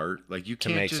start. Like you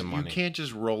can't you can't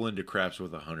just roll into craps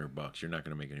with $100. You're not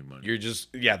going to make any money. You're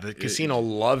just the casino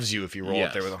loves you if you roll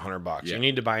up there with $100. Yeah. You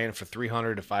need to buy in for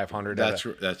 $300 to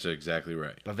 $500. That's exactly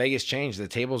right. But Vegas changed. The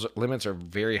tables limits are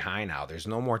very high now. There's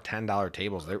no more $10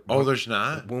 tables. There's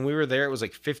not. When we were there, it was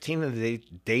like 15 in the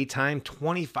daytime,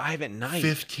 25 at night.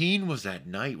 15 was that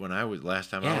night when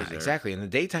last time I was there. Yeah, exactly. And the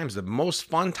daytime's the most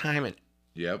fun time.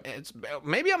 Yep.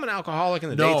 Maybe I'm an alcoholic in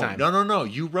the daytime. No.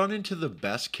 You run into the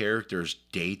best characters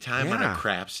daytime on a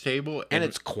craps table, and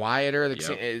it's quieter.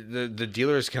 The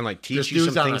dealers can teach this you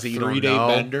dude's some on things a that you don't 3-day know.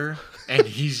 bender, and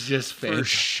he's just For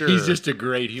sure. He's just a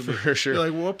great human. For sure. You're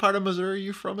like, what part of Missouri are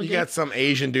you from again? You got some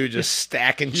Asian dude just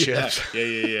stacking chips.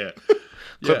 Yeah.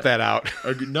 Clip that out.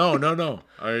 No.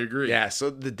 I agree. Yeah. So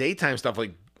the daytime stuff,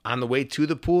 on the way to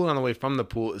the pool and on the way from the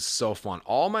pool, is so fun.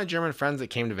 All my German friends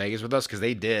that came to Vegas with us, because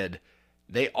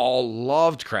they all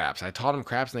loved craps. I taught them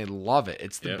craps and they love it.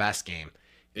 It's the best game.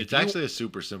 It's actually a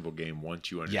super simple game once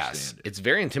you understand Yes, it. it's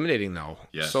very intimidating though.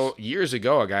 Yes. So years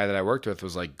ago, a guy that I worked with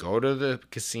was like, go to the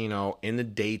casino in the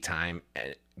daytime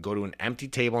and go to an empty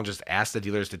table and just ask the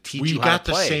dealers to teach We you how to got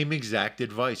the play. same exact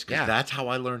advice because that's how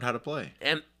I learned how to play.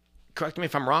 And correct me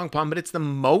if I'm wrong, Pun, but it's the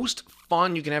most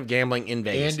fun you can have gambling in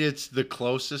Vegas. And it's the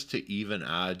closest to even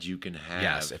odds you can have.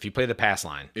 Yes, if you play the pass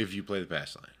line. If you play the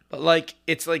pass line. But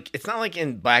it's not like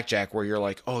in blackjack where you're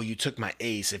like, oh, you took my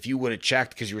ace. If you would have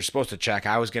checked because you were supposed to check,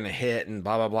 I was going to hit and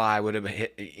blah, blah, blah. I would have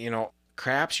hit,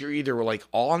 craps. You're either like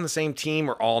all on the same team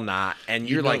or all not. And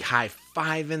you're like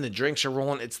high-fiving, the drinks are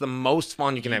rolling. It's the most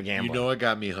fun you can have gambling. You know what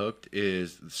got me hooked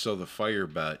is, the fire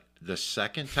bet, the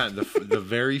second time, the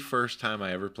very first time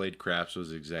I ever played craps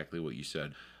was exactly what you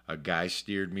said. A guy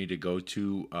steered me to go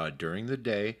to, during the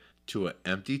day, to an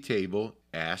empty table,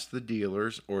 ask the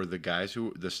dealers or the guys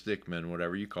the stickmen,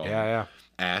 whatever you call them.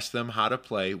 Ask them how to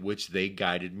play, which they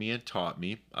guided me and taught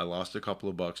me. I lost a couple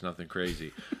of bucks, nothing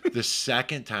crazy. The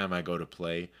second time I go to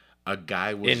play, a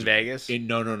guy was in Vegas?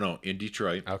 No, in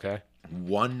Detroit. Okay.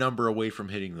 One number away from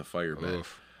hitting the fire bet.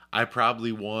 Oof. I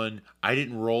probably won. I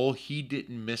didn't roll. He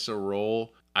didn't miss a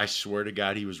roll. I swear to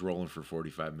God, he was rolling for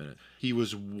 45 minutes. He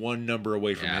was one number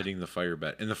away from hitting the fire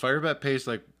bet. And the fire bet pays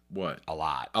like what? A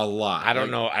lot. I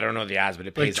don't know the odds, but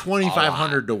it pays like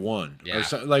 2,500 to 1. Yeah.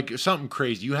 Or like something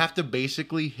crazy. You have to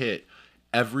basically hit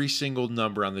every single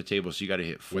number on the table. So you got to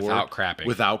hit 4 without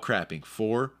crapping.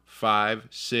 4, 5,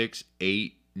 6,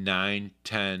 8, 9,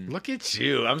 10. Look at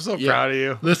you. I'm so proud of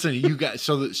you. Listen, you guys.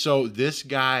 So this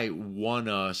guy won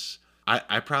us.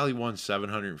 I probably won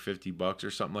 $750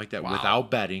 or something like that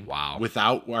without betting. Wow.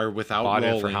 Without Bought rolling.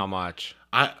 it for how much?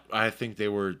 I think it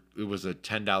was a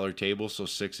 $10 table, so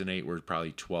 6 and 8 were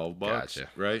probably $12. Gotcha.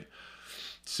 Right?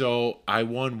 So I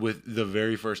won with the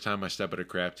very first time I step at a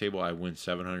crap table, I win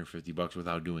 $750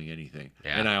 without doing anything.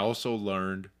 Yeah. And I also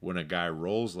learned when a guy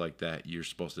rolls like that, you're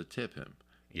supposed to tip him.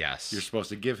 Yes. You're supposed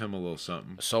to give him a little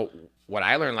something. So what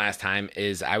I learned last time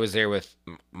is I was there with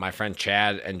my friend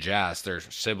Chad and Jess, their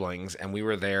siblings, and we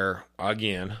were there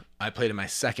again. I played in my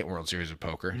second World Series of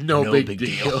Poker. No big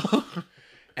deal.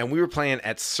 And we were playing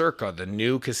at Circa, the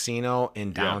new casino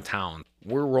in downtown.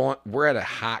 Yeah. We're at a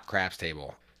hot craps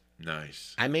table.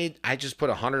 Nice. I just put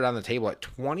 100 on the table at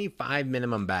 25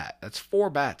 minimum bet. That's 4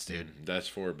 bets, dude. That's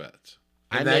 4 bets.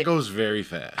 And that goes very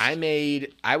fast.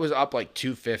 I was up like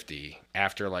 250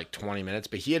 after like 20 minutes,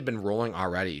 but he had been rolling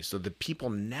already. So the people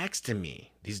next to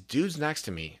me, these dudes next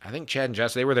to me, I think Chad and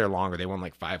Jess, they were there longer. They won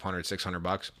like $500,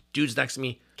 $600. Dudes next to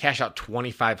me cash out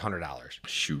 $2,500.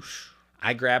 Shoosh.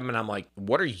 I grab them and I'm like,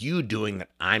 what are you doing that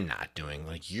I'm not doing?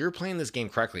 Like, you're playing this game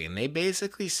correctly. And they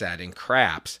basically said in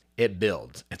craps, it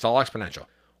builds. It's all exponential.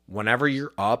 Whenever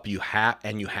you're up, you have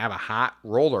a hot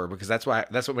roller, because that's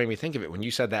what made me think of it when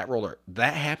you said that roller.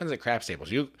 That happens at craps tables.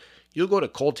 You'll go to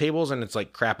cold tables and it's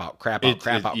like crap out.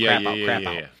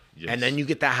 Yes. And then you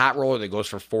get that hot roller that goes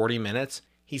for 40 minutes.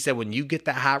 He said when you get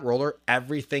that hot roller,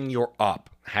 everything you're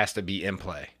up has to be in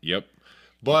play. Yep.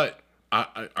 But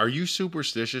are you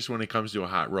superstitious when it comes to a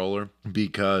hot roller?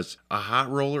 Because a hot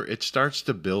roller, it starts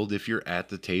to build if you're at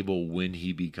the table when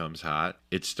he becomes hot.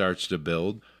 It starts to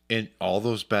build. And all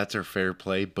those bets are fair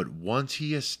play, but once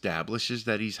he establishes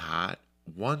that he's hot,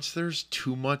 once there's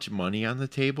too much money on the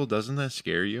table, doesn't that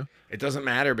scare you? It doesn't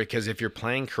matter, because if you're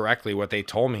playing correctly, what they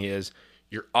told me is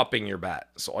you're upping your bet.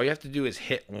 So all you have to do is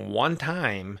hit one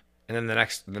time, and then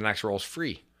the next roll's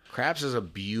free. Craps is a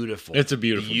beautiful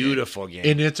game.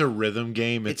 And it's a rhythm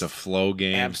game. It's a flow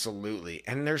game. Absolutely.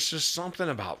 And there's just something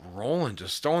about rolling,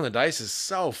 just throwing the dice is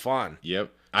so fun. Yep.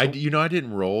 I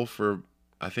didn't roll for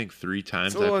I think 3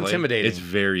 times. It's a little intimidating. It's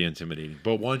very intimidating.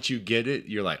 But once you get it,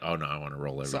 you're like, oh no, I want to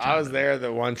roll every time. So I was there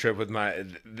the one trip with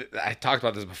I talked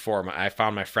about this before. I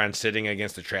found my friend sitting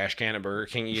against a trash can at Burger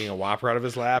King eating a Whopper out of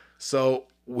his lap. So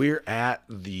we're at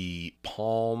the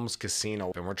Palms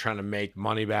Casino and we're trying to make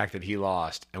money back that he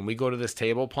lost. And we go to this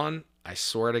table, Pun. I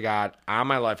swear to God, on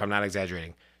my life, I'm not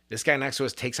exaggerating. This guy next to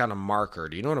us takes out a marker.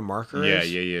 Do you know what a marker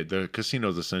is? Yeah. The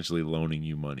casino's essentially loaning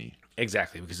you money.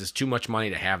 Exactly, because it's too much money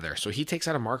to have there. So he takes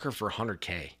out a marker for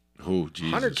 $100K. Oh,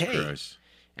 Jesus 100K. Christ.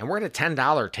 And we're at a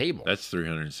 $10 table. That's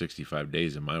 365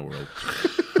 days in my world.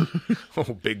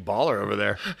 Oh, big baller over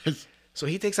there. So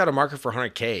he takes out a marker for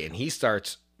 $100K, and he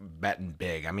starts betting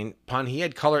big. I mean, Pun, he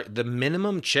had color. The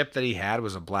minimum chip that he had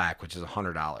was a black, which is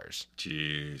 $100.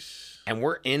 Jeez. And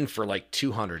we're in for like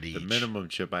 $200 each. The minimum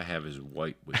chip I have is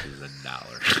white, which is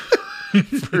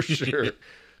 $1. For sure.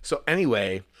 So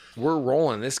anyway, we're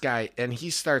rolling this guy, and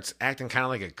he starts acting kind of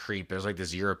like a creep. There's like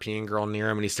this European girl near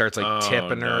him, and he starts like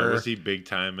tipping her. Was he big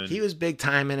timing? He was big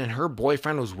timing, and her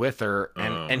boyfriend was with her,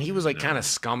 and he was like kind of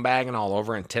scumbagging all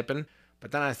over and tipping.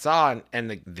 But then I saw,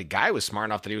 and the guy was smart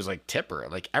enough that he was like, tip her.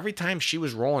 Like every time she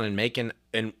was rolling and making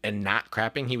and not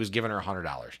crapping, he was giving her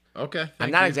 $100. Okay. I'm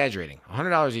not exaggerating.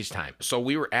 $100 each time. So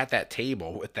we were at that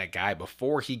table with that guy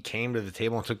before he came to the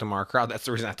table and took the marker out. That's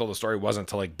the reason I told the story. It wasn't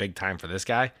until like big time for this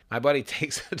guy. My buddy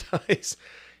takes the dice.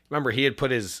 Remember, he had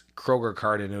put his Kroger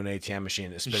card into an ATM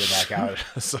machine to spit it back out.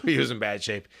 So he was in bad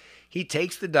shape. He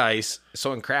takes the dice.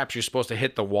 So in craps, you're supposed to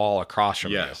hit the wall across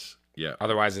from you. Yes. Yeah.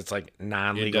 Otherwise, it's like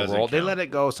non-legal doesn't roll. They count. let it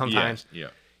go sometimes. Yeah.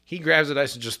 He grabs the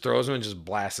dice and just throws them and just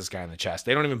blasts this guy in the chest.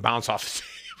 They don't even bounce off the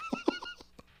table.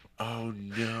 Oh,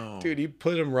 no. Dude, he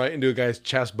put him right into a guy's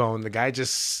chest bone. The guy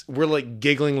just, we're like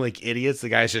giggling like idiots. The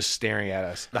guy's just staring at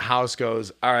us. The house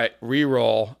goes, all right,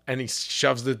 re-roll. And he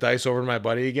shoves the dice over to my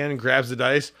buddy again and grabs the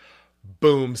dice.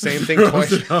 Boom. Same thing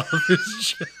twice.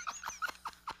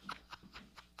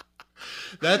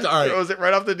 That's all right. Throws it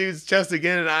right off the dude's chest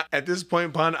again. And at this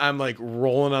point, Pun, I'm like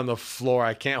rolling on the floor.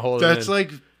 I can't hold it in. That's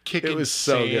like kicking It was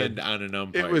so sand good. on an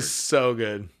umpire. It was so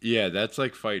good. Yeah, that's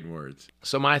like fighting words.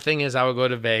 So my thing is I would go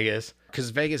to Vegas because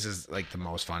Vegas is like the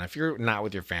most fun. If you're not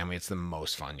with your family, it's the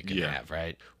most fun you can have,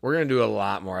 right? We're going to do a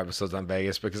lot more episodes on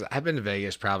Vegas because I've been to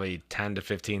Vegas probably 10 to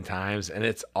 15 times and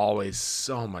it's always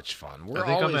so much fun.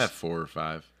 I'm at 4 or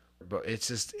 5. But it's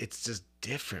just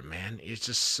different, man. It's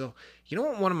just so, you know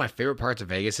what one of my favorite parts of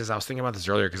Vegas is? I was thinking about this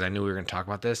earlier because I knew we were going to talk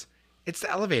about this. It's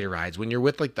the elevator rides when you're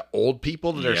with like the old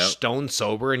people that are stone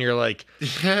sober and you're like,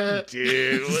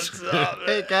 dude, what's up?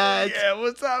 Hey, guys. Yeah,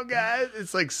 what's up, guys?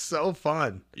 It's like so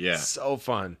fun. Yeah. So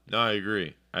fun. No, I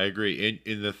agree.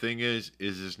 And the thing is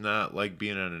it's not like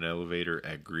being on an elevator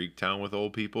at Greek Town with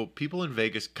old people. People in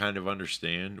Vegas kind of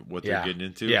understand what they're getting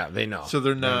into. Yeah, they know. So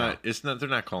they're not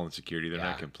calling security. They're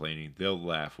not complaining. They'll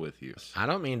laugh with you. I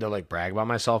don't mean to like brag about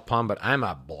myself, Pun, but I'm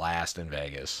a blast in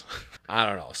Vegas. I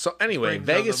don't know. So anyway,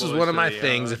 Vegas was one of my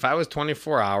things. If I was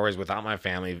 24 hours without my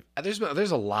family, there's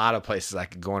a lot of places I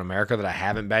could go in America that I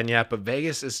haven't been yet, but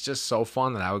Vegas is just so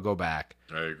fun that I would go back.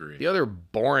 I agree. The other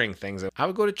boring things, I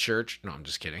would go to church. No, I'm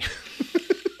just kidding.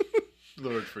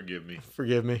 Lord, forgive me.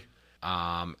 Forgive me.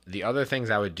 The other things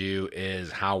I would do is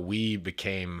how we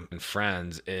became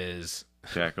friends is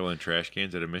tackling trash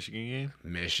cans at a Michigan game?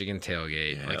 Michigan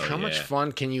tailgate. Yeah, like, how much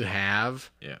fun can you have?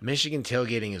 Yeah. Michigan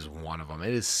tailgating is one of them.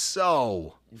 It is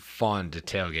so fun to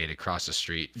tailgate across the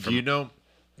street. Do you know,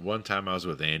 one time I was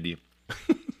with Andy,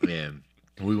 and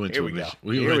we went to a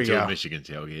Michigan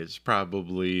tailgate. It's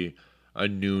probably a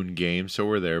noon game, so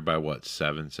we're there by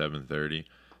 7:30,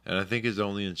 and I think his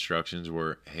only instructions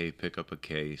were, hey, pick up a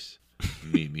case,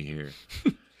 meet me here.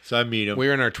 So I meet him. We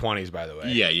were in our 20s, by the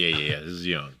way. Yeah. This is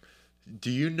young. Do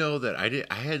you know that I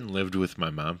hadn't lived with my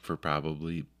mom for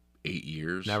probably 8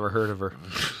 years? Never heard of her.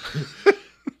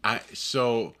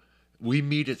 So we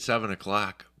meet at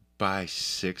 7:00. By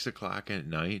 6:00 at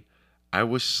night, I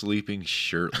was sleeping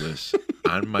shirtless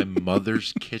on my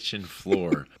mother's kitchen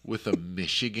floor with a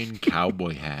Michigan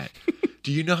cowboy hat.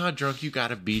 Do you know how drunk you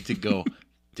gotta be to go,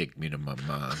 take me to my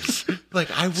mom's?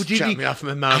 Like, I would drop me off at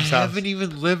my mom's house. I haven't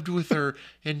even lived with her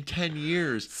in 10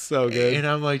 years. So good. And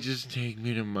I'm like, just take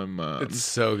me to my mom's. It's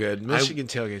so good. Michigan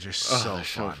tailgates are so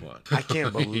fun. I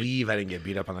can't believe I didn't get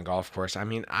beat up on the golf course. I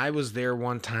mean, I was there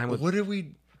one time with...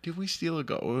 Did we steal a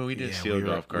golf? Well, we didn't steal a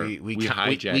golf cart. We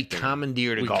hijacked we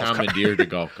commandeered a golf cart. We commandeered a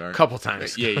golf cart. A couple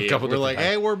times. Yeah. We're like,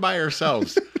 hey, we're by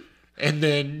ourselves. And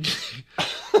then,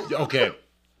 okay,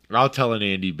 I'll tell an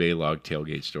Andy Baylog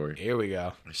tailgate story. Here we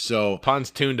go. So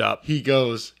Pun's tuned up. He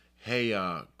goes, hey,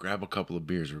 grab a couple of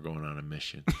beers. We're going on a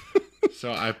mission.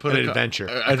 So I put an adventure.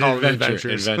 An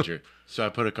adventure. So I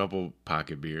put a couple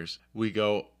pocket beers. We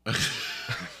go.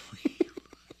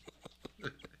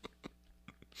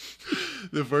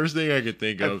 The first thing I could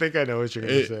think of, I think I know what you're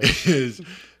going to say, is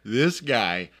this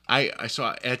guy. I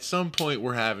saw at some point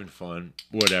we're having fun,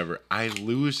 whatever. I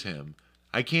lose him.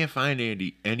 I can't find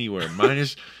Andy anywhere.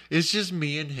 It's just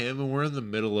me and him, and we're in the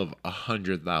middle of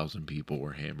 100,000 people.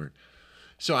 We're hammered.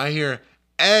 So I hear,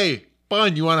 hey,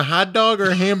 Bun, you want a hot dog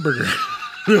or a hamburger?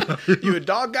 You a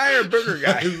dog guy or a burger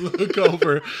guy? I look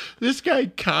over. This guy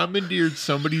commandeered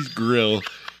somebody's grill.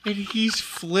 And he's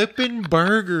flipping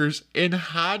burgers and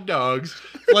hot dogs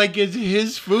like it's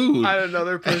his food. On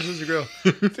another person's grill.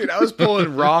 Dude, I was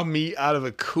pulling raw meat out of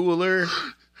a cooler.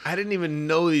 I didn't even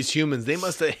know these humans. They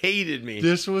must have hated me.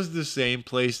 This was the same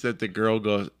place that the girl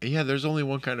goes, yeah, there's only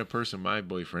one kind of person my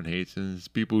boyfriend hates, and it's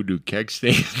people who do keg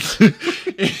stands.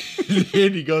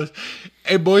 And he goes,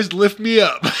 hey, boys, lift me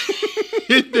up.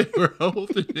 And they were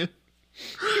holding him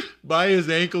by his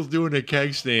ankles doing a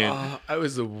keg stand. Oh, I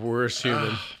was the worst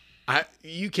human.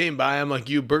 You came by, I'm like,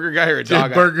 you burger guy or a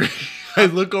dog guy? I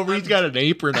look over, he's got an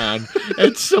apron on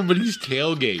at somebody's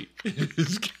tailgate.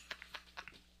 Dude,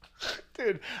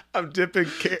 Dude, I'm dipping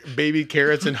baby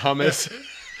carrots in hummus.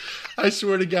 I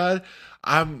swear to God,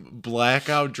 I'm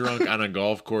blackout drunk on a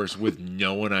golf course with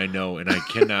no one I know, and I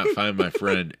cannot find my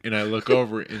friend. And I look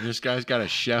over, and this guy's got a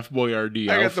Chef Boyardee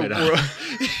outfit on.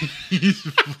 He's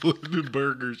flipping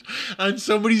burgers on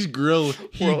somebody's grill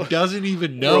he doesn't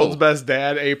even know. World's best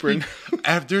dad apron.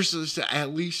 There's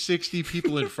at least 60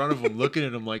 people in front of him looking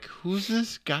at him like, who's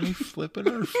this guy flipping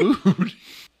our food?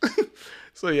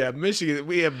 So yeah, Michigan,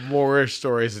 we have more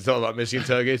stories to tell about Michigan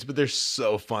tailgates, but they're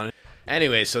so fun.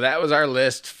 Anyway, so that was our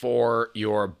list for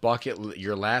your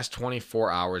last 24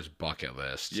 hours bucket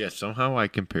list. Yeah, somehow I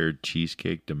compared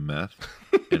cheesecake to meth,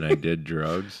 and I did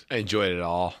drugs. I enjoyed it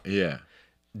all. Yeah.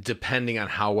 Depending on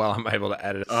how well I'm able to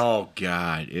edit. Oh,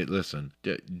 God. Listen,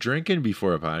 drinking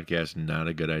before a podcast, not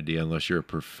a good idea unless you're a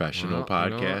professional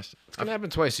podcast. It's going to happen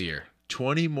twice a year.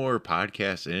 20 more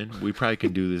podcasts in, we probably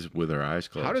can do this with our eyes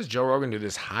closed. How does Joe Rogan do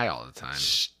this high all the time?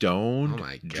 Stoned, oh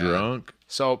my God. drunk.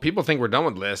 So people think we're done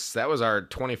with lists. That was our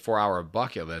 24-hour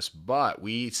bucket list, but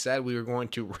we said we were going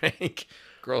to rank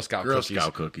Girl Scout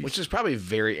cookies, which is probably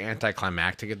very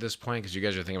anticlimactic at this point because you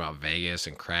guys are thinking about Vegas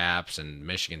and craps and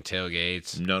Michigan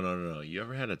tailgates. No. You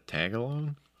ever had a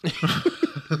tag-along?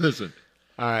 Listen.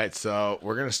 All right, so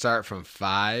we're gonna start from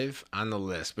 5 on the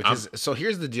list because so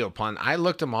here's the deal, Pun. I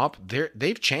looked them up.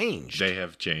 They've changed. They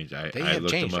have changed. I have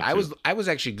looked changed. Them up I was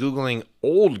actually Googling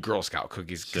old Girl Scout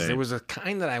cookies because Same. there was a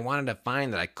kind that I wanted to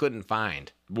find that I couldn't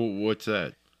find. Well, what's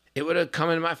that? It would have come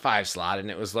in my 5 slot,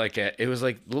 and it was like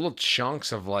little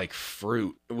chunks of like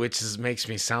fruit, which makes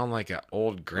me sound like an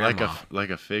old grandma, like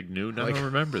a fig Newton. I don't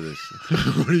remember this.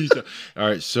 What are you talking? All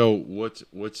right, so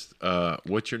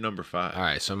what's your number 5? All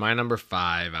right, so my number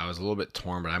 5, I was a little bit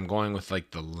torn, but I'm going with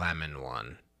like the lemon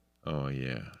one. Oh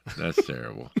yeah, that's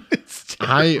terrible. It's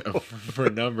terrible. For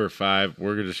number 5,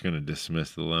 we're just gonna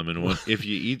dismiss the lemon one. If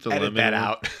you eat the lemon one,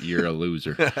 out. You're a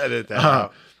loser. Edit that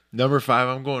out. Number 5,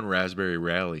 I'm going Raspberry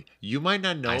Rally. You might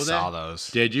not know that. I saw those.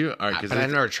 Did you? All right, but I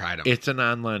never tried them. It's an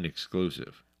online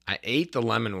exclusive. I ate the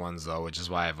lemon ones, though, which is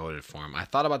why I voted for them. I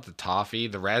thought about the toffee.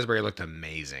 The raspberry looked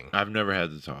amazing. I've never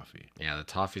had the toffee. Yeah, the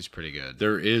toffee's pretty good.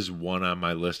 There is one on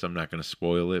my list. I'm not going to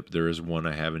spoil it. There is one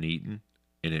I haven't eaten,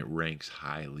 and it ranks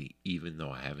highly, even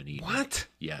though I haven't eaten What? it.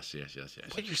 Yes.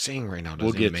 What you're saying right now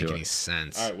doesn't even make any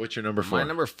sense. All right, what's your number 4? My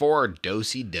number 4 are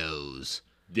Do-si-dos.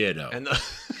 Ditto. And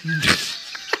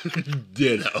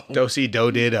Ditto.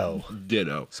 Do-si-do ditto.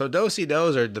 Ditto. So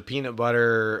Do-si-dos are the peanut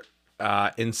butter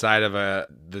inside of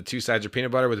the two sides are peanut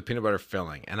butter with a peanut butter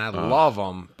filling. And I love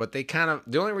them, but they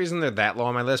the only reason they're that low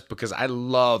on my list because I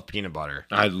love peanut butter.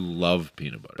 I love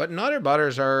peanut butter. But Nutter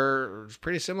Butters are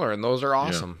pretty similar, and those are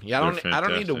awesome. Yeah, I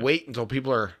don't need to wait until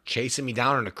people are chasing me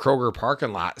down in a Kroger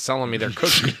parking lot selling me their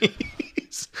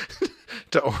cookies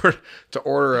to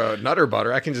order a Nutter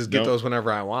Butter. I can just get those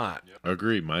whenever I want.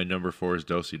 Agreed. My number 4 is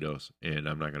Do-si-dos, and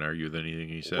I'm not going to argue with anything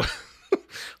he said.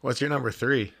 What's your number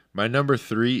 3? My number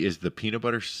 3 is the peanut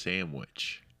butter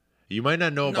sandwich. You might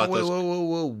not know about this.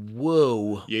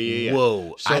 Whoa. Yeah.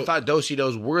 Whoa. So, I thought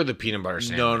Do-si-dos were the peanut butter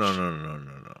sandwich.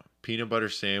 No. Peanut butter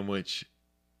sandwich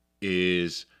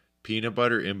is peanut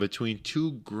butter in between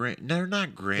they're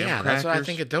not graham crackers. That's what I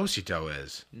think a Do-si-do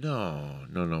is. No.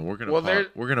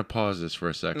 We're gonna pause this for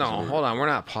a second. No, hold on. We're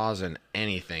not pausing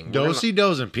anything.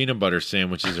 Do-si-dos and peanut butter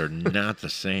sandwiches are not the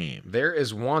same. There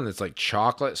is one that's like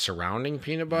chocolate surrounding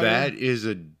peanut butter. That is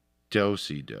a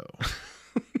Do-si-do.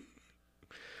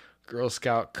 Girl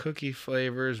Scout cookie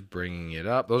flavors, bringing it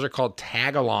up. Those are called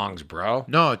tag-alongs, bro.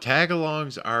 No,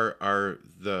 tag-alongs are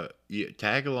the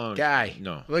tag-alongs. Guy,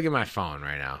 no, look at my phone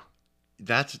right now.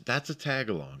 That's a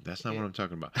tag-along. That's not what I'm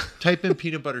talking about. Type in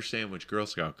peanut butter sandwich, Girl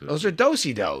Scout cookie. Those are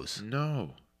Do-si-dos.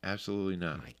 No, absolutely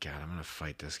not. Oh my God, I'm gonna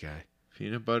fight this guy.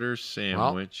 Peanut butter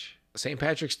sandwich. Well, St.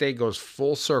 Patrick's Day goes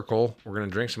full circle. We're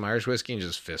gonna drink some Irish whiskey and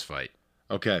just fist fight.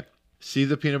 Okay. See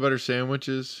the peanut butter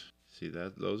sandwiches? See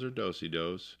that? Those are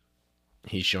Do-si-dos.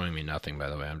 He's showing me nothing,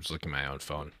 by the way. I'm just looking at my own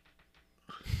phone.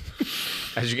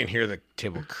 As you can hear the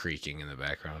table creaking in the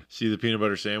background. See the peanut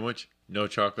butter sandwich? No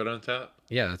chocolate on top?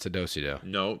 Yeah, that's a Do-si-do.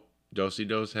 No.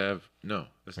 Do-si-dos have... No.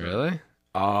 That's really?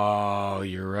 Oh,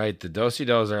 you're right. The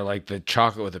Do-si-dos are like the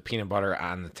chocolate with the peanut butter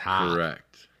on the top.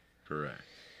 Correct.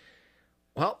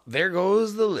 Well, there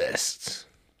goes the list.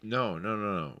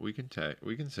 No. We can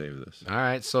save this. All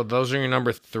right, so those are your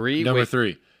number 3. Number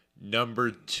 3. Number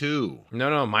 2.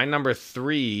 No, my number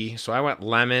 3. So I went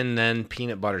lemon, then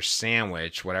peanut butter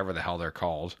sandwich, whatever the hell they're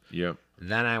called. Yep.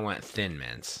 Then I went Thin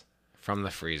Mints from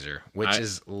the freezer, which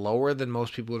is lower than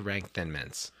most people would rank Thin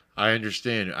Mints. I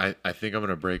understand. I think I'm going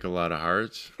to break a lot of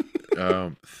hearts.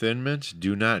 Thin Mints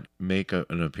do not make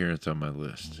an appearance on my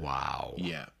list. Wow.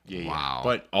 Yeah. Wow.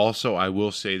 But also, I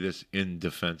will say this in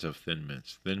defense of Thin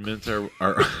Mints. Thin Mints are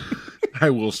I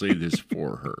will say this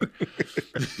for her.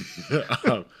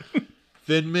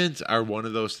 Thin Mints are one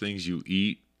of those things you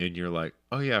eat and you're like,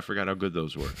 oh yeah, I forgot how good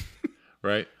those were.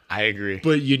 Right? I agree.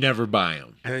 But you never buy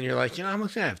them. And then you're like, I'm going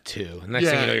to have 2. And next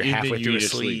thing you know, you're and halfway then you through a eat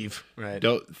sleeve. Right.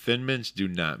 Thin Mints do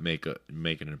not make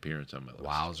an appearance on my list.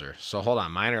 Wowzer. So hold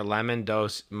on. Mine are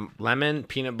lemon,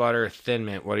 peanut butter, Thin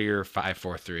Mint. What are your 5,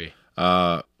 4, 3?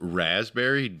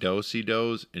 Raspberry,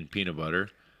 Do-si-dos, and peanut butter.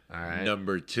 All right.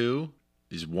 Number 2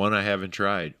 is one I haven't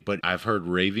tried, but I've heard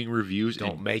raving reviews.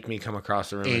 Don't make me come across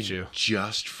the room with you.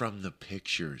 Just from the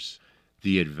pictures,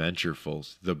 the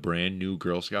Adventurefuls, the brand new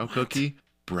Girl Scout cookie,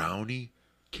 brownie,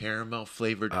 caramel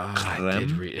flavored creme. I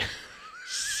did read it.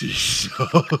 Sea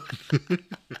salt.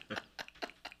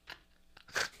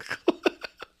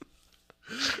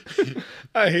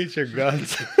 I hate your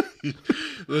guts.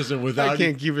 Listen, I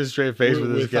can't keep a straight face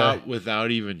with this guy.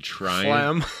 Without even trying.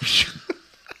 Phlegm.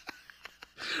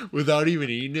 Without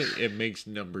even eating it, it makes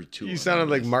number 2. You sounded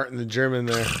like Martin the German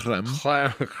there. Creme.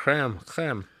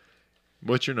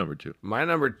 What's your number 2? My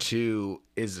number 2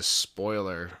 is a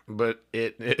spoiler, but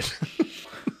it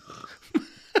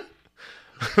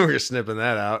we're snipping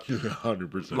that out.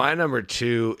 100%. My number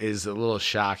 2 is a little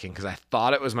shocking because I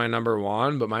thought it was my number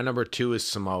 1, but my number 2 is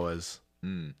Samoas.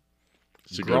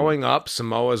 Growing up,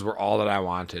 Samoas were all that I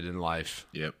wanted in life.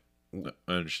 Yep,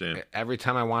 I understand. Every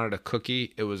time I wanted a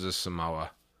cookie, it was a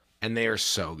Samoa. And they are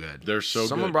so good. They're so good.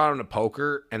 Someone brought them to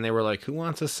poker, and they were like, who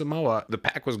wants a Samoa? The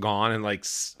pack was gone in like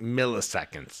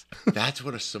milliseconds. That's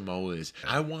what a Samoa is.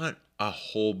 I want a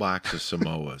whole box of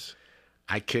Samoas.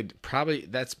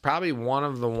 That's probably one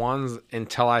of the ones,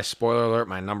 until I spoiler alert,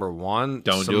 my number 1.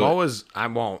 Don't Samoas, do it. I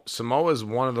won't. Samoa's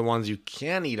one of the ones you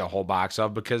can eat a whole box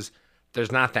of because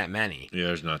there's not that many. Yeah,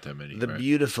 there's not that many. The right.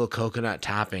 beautiful coconut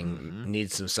topping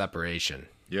needs some separation.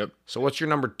 Yep. So what's your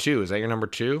number 2? Is that your number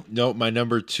 2? No, my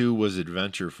number 2 was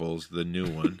Adventurefuls, the new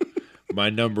one. My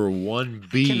number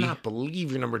 1B. I cannot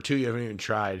believe your number 2 you haven't even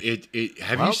tried.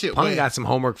 Have you seen? Punk got some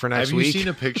homework for next week. Have you seen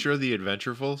a picture of the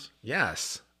Adventurefuls?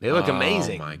 Yes. They look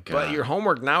amazing. Oh my God. But your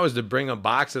homework now is to bring a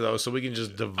box of those so we can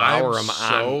just devour them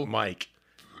on mic.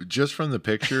 Just from the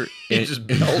picture, It just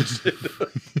belched into the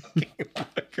fucking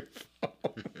microphone.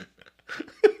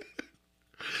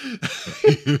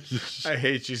 I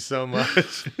hate you so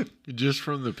much. Just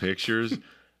from the pictures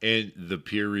and the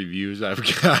peer reviews I've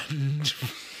gotten.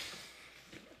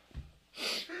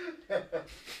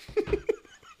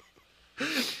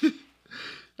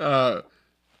 All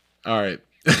right.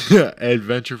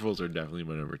 Adventurefuls are definitely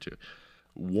my number 2.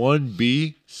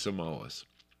 1B, Samoas.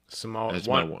 Samoa. That's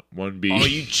my one. 1B. Oh,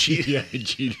 you cheated. Yeah, I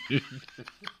cheated.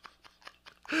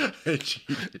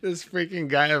 This freaking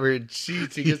guy over here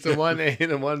cheats. He gets a 1A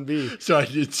and a 1B. So I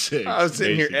did 6. I was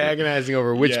sitting here agonizing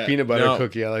over which peanut butter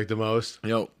cookie I like the most.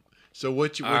 Yep. So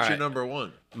what's your number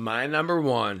 1? My number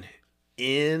 1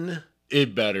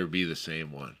 It better be the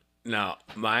same one. No,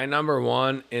 my number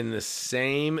 1 in the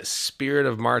same spirit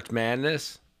of March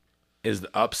Madness is the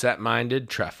upset-minded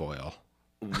trefoil.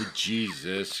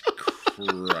 Jesus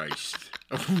Christ.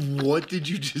 What did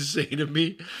you just say to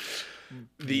me?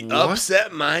 The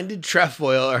upset-minded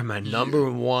trefoil are my number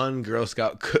 1 Girl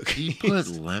Scout cookies. He put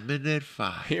lemon at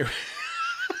 5.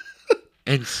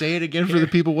 And say it again for the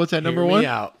people. What's that number 1? Hear me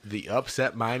out. The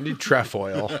upset-minded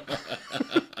trefoil.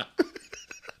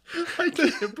 I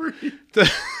can't breathe.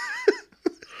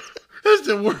 That's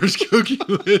the worst cookie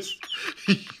list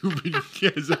human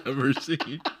has ever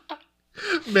seen.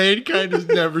 Mankind has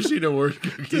never seen a worse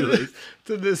cookie list.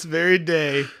 To this very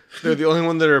day, they're the only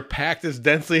one that are packed as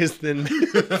densely as Thin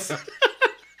Mints.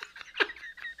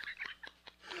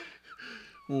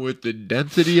 With the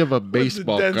density of a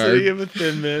baseball card. With the density of a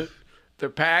Thin Mint. They're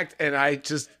packed, and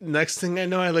next thing I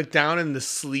know, I look down and the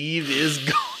sleeve is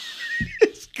gone.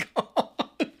 It's gone.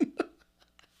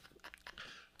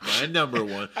 My number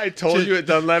 1. I told you at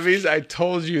Dunleavy's, I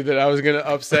told you that I was going to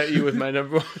upset you with my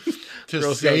number 1.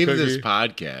 To save this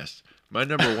podcast, my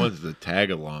number 1's the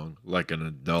tag along like an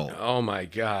adult. Oh my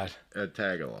God. A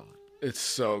tag along. It's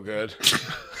so good.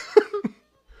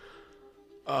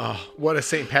 Oh, what a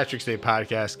St. Patrick's Day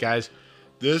podcast, guys.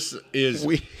 This is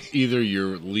either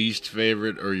your least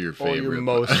favorite or your favorite. Or your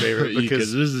most favorite.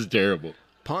 Because this is terrible.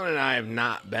 Pun and I have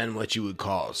not been what you would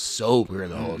call sober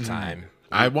the whole time.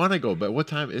 I want to go, but what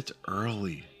time? It's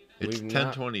early. It's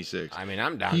 10:26. I mean,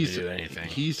 I'm down to do anything.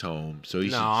 He's home, so he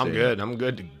should I'm good. I'm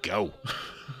good to go.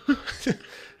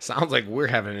 Sounds like we're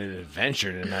having an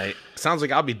adventure tonight. Sounds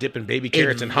like I'll be dipping baby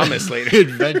carrots in hummus later.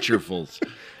 Adventurefuls.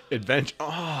 Adventure.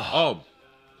 Oh.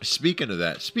 Speaking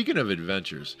of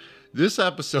adventures, this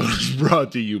episode is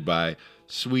brought to you by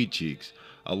Sweet Cheeks,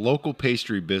 a local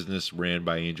pastry business ran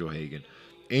by Angel Hagen.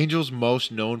 Angel's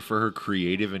most known for her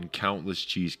creative and countless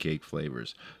cheesecake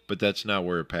flavors, but that's not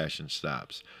where her passion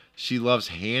stops. She loves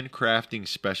handcrafting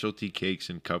specialty cakes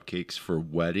and cupcakes for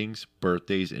weddings,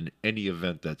 birthdays, and any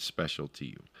event that's special to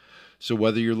you. So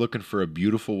whether you're looking for a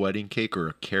beautiful wedding cake or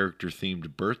a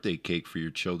character-themed birthday cake for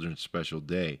your children's special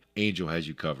day, Angel has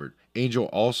you covered. Angel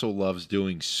also loves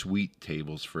doing sweet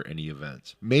tables for any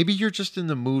events. Maybe you're just in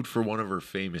the mood for one of her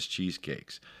famous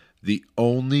cheesecakes. The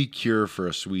only cure for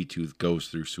a sweet tooth goes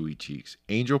through Sweet Cheeks.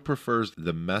 Angel prefers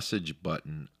the message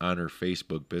button on her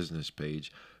Facebook business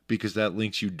page because that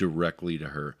links you directly to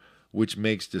her, which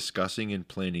makes discussing and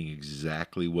planning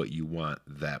exactly what you want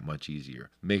that much easier.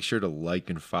 Make sure to like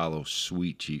and follow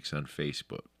Sweet Cheeks on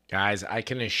Facebook. Guys, I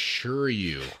can assure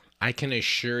you,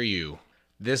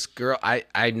 this girl,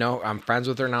 I know, I'm friends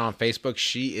with her now on Facebook.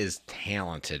 She is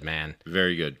talented, man.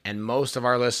 Very good. And most of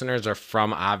our listeners are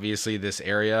from, obviously, this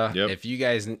area. Yep. If you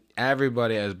guys,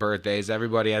 everybody has birthdays,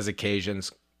 everybody has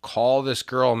occasions, call this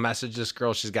girl, message this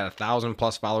girl. She's got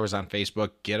 1,000+ followers on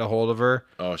Facebook. Get a hold of her.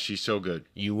 Oh, she's so good.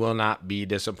 You will not be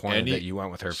disappointed that you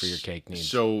went with her for your cake needs.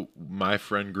 So my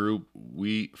friend group,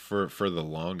 we for the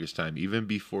longest time, even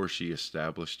before she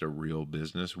established a real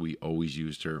business, we always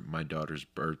used her. My daughter's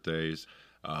birthdays.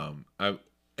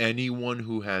 Anyone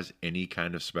who has any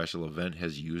kind of special event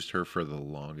has used her for the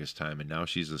longest time, and now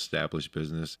she's established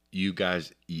business. You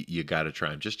guys, you got to try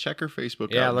them. Just check her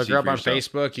Facebook out. Yeah, look her up on yourself.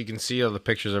 Facebook. You can see all the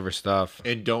pictures of her stuff.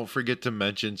 And don't forget to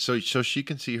mention, so she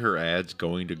can see her ads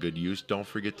going to good use. Don't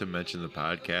forget to mention the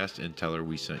podcast and tell her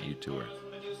we sent you to her.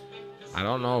 I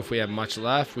don't know if we have much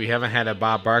left. We haven't had a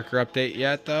Bob Barker update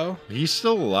yet, though. He's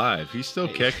still alive. He's still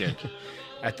kicking.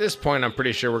 At this point, I'm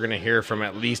pretty sure we're going to hear from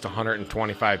at least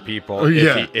 125 people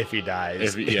if he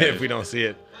dies, if we don't see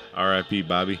it. R.I.P.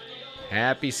 Bobby.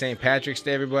 Happy St. Patrick's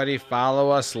Day, everybody.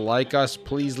 Follow us, like us.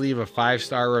 Please leave a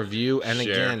 5-star review. And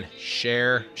again,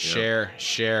 share.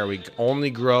 We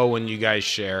only grow when you guys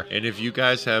share. And if you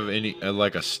guys have any,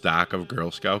 like a stock of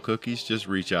Girl Scout cookies, just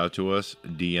reach out to us,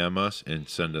 DM us, and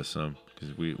send us some,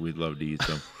 because we'd love to eat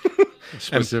some.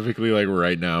 Specifically, like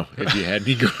right now, if you had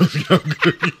any Girl Scout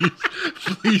cookies,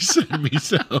 please send me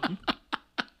some.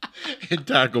 And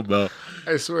Taco Bell.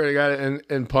 I swear to God,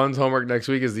 and Pun's homework next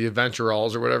week is the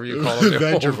Adventurals or whatever you call them.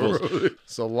 Adventurals.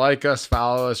 So like us,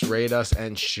 follow us, rate us,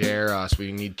 and share us.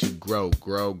 We need to grow.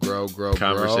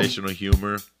 Conversational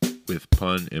humor with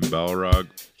Pun and Balrog.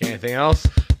 Anything else?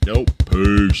 Nope.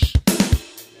 Peace.